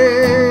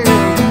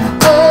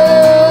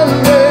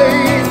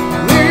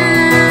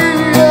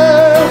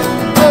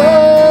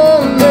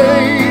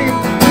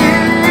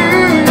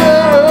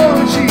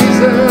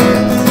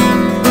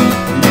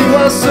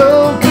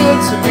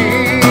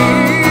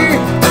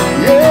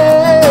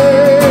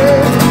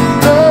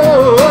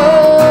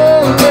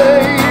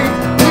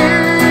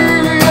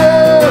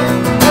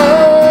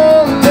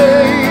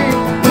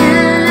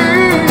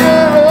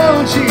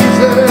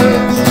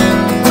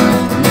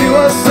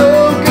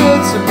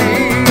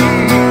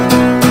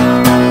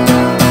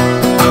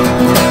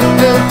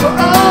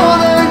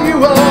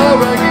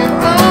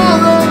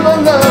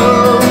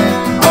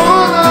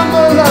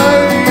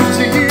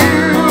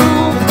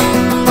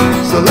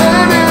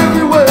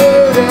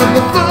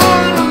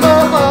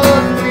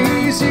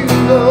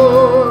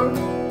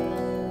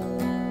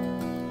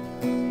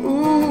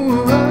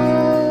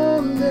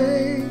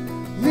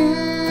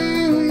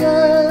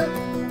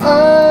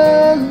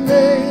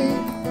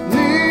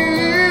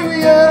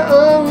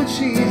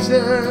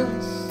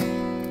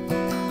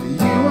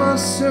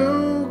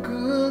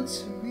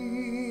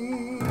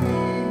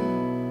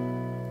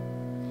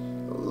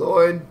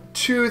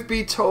 Truth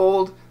be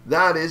told,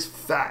 that is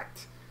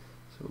fact.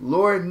 So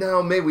Lord,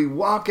 now may we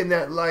walk in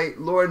that light.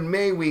 Lord,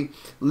 may we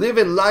live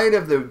in light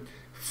of the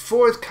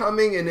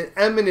forthcoming and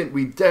imminent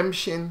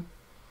redemption.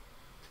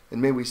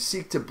 And may we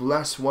seek to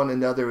bless one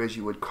another as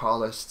you would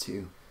call us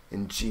to.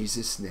 In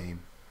Jesus' name,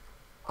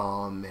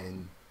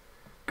 amen.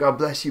 God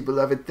bless you,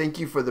 beloved. Thank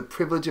you for the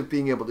privilege of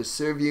being able to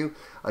serve you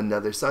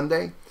another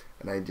Sunday.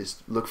 And I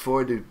just look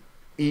forward to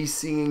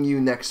seeing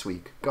you next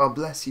week. God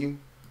bless you.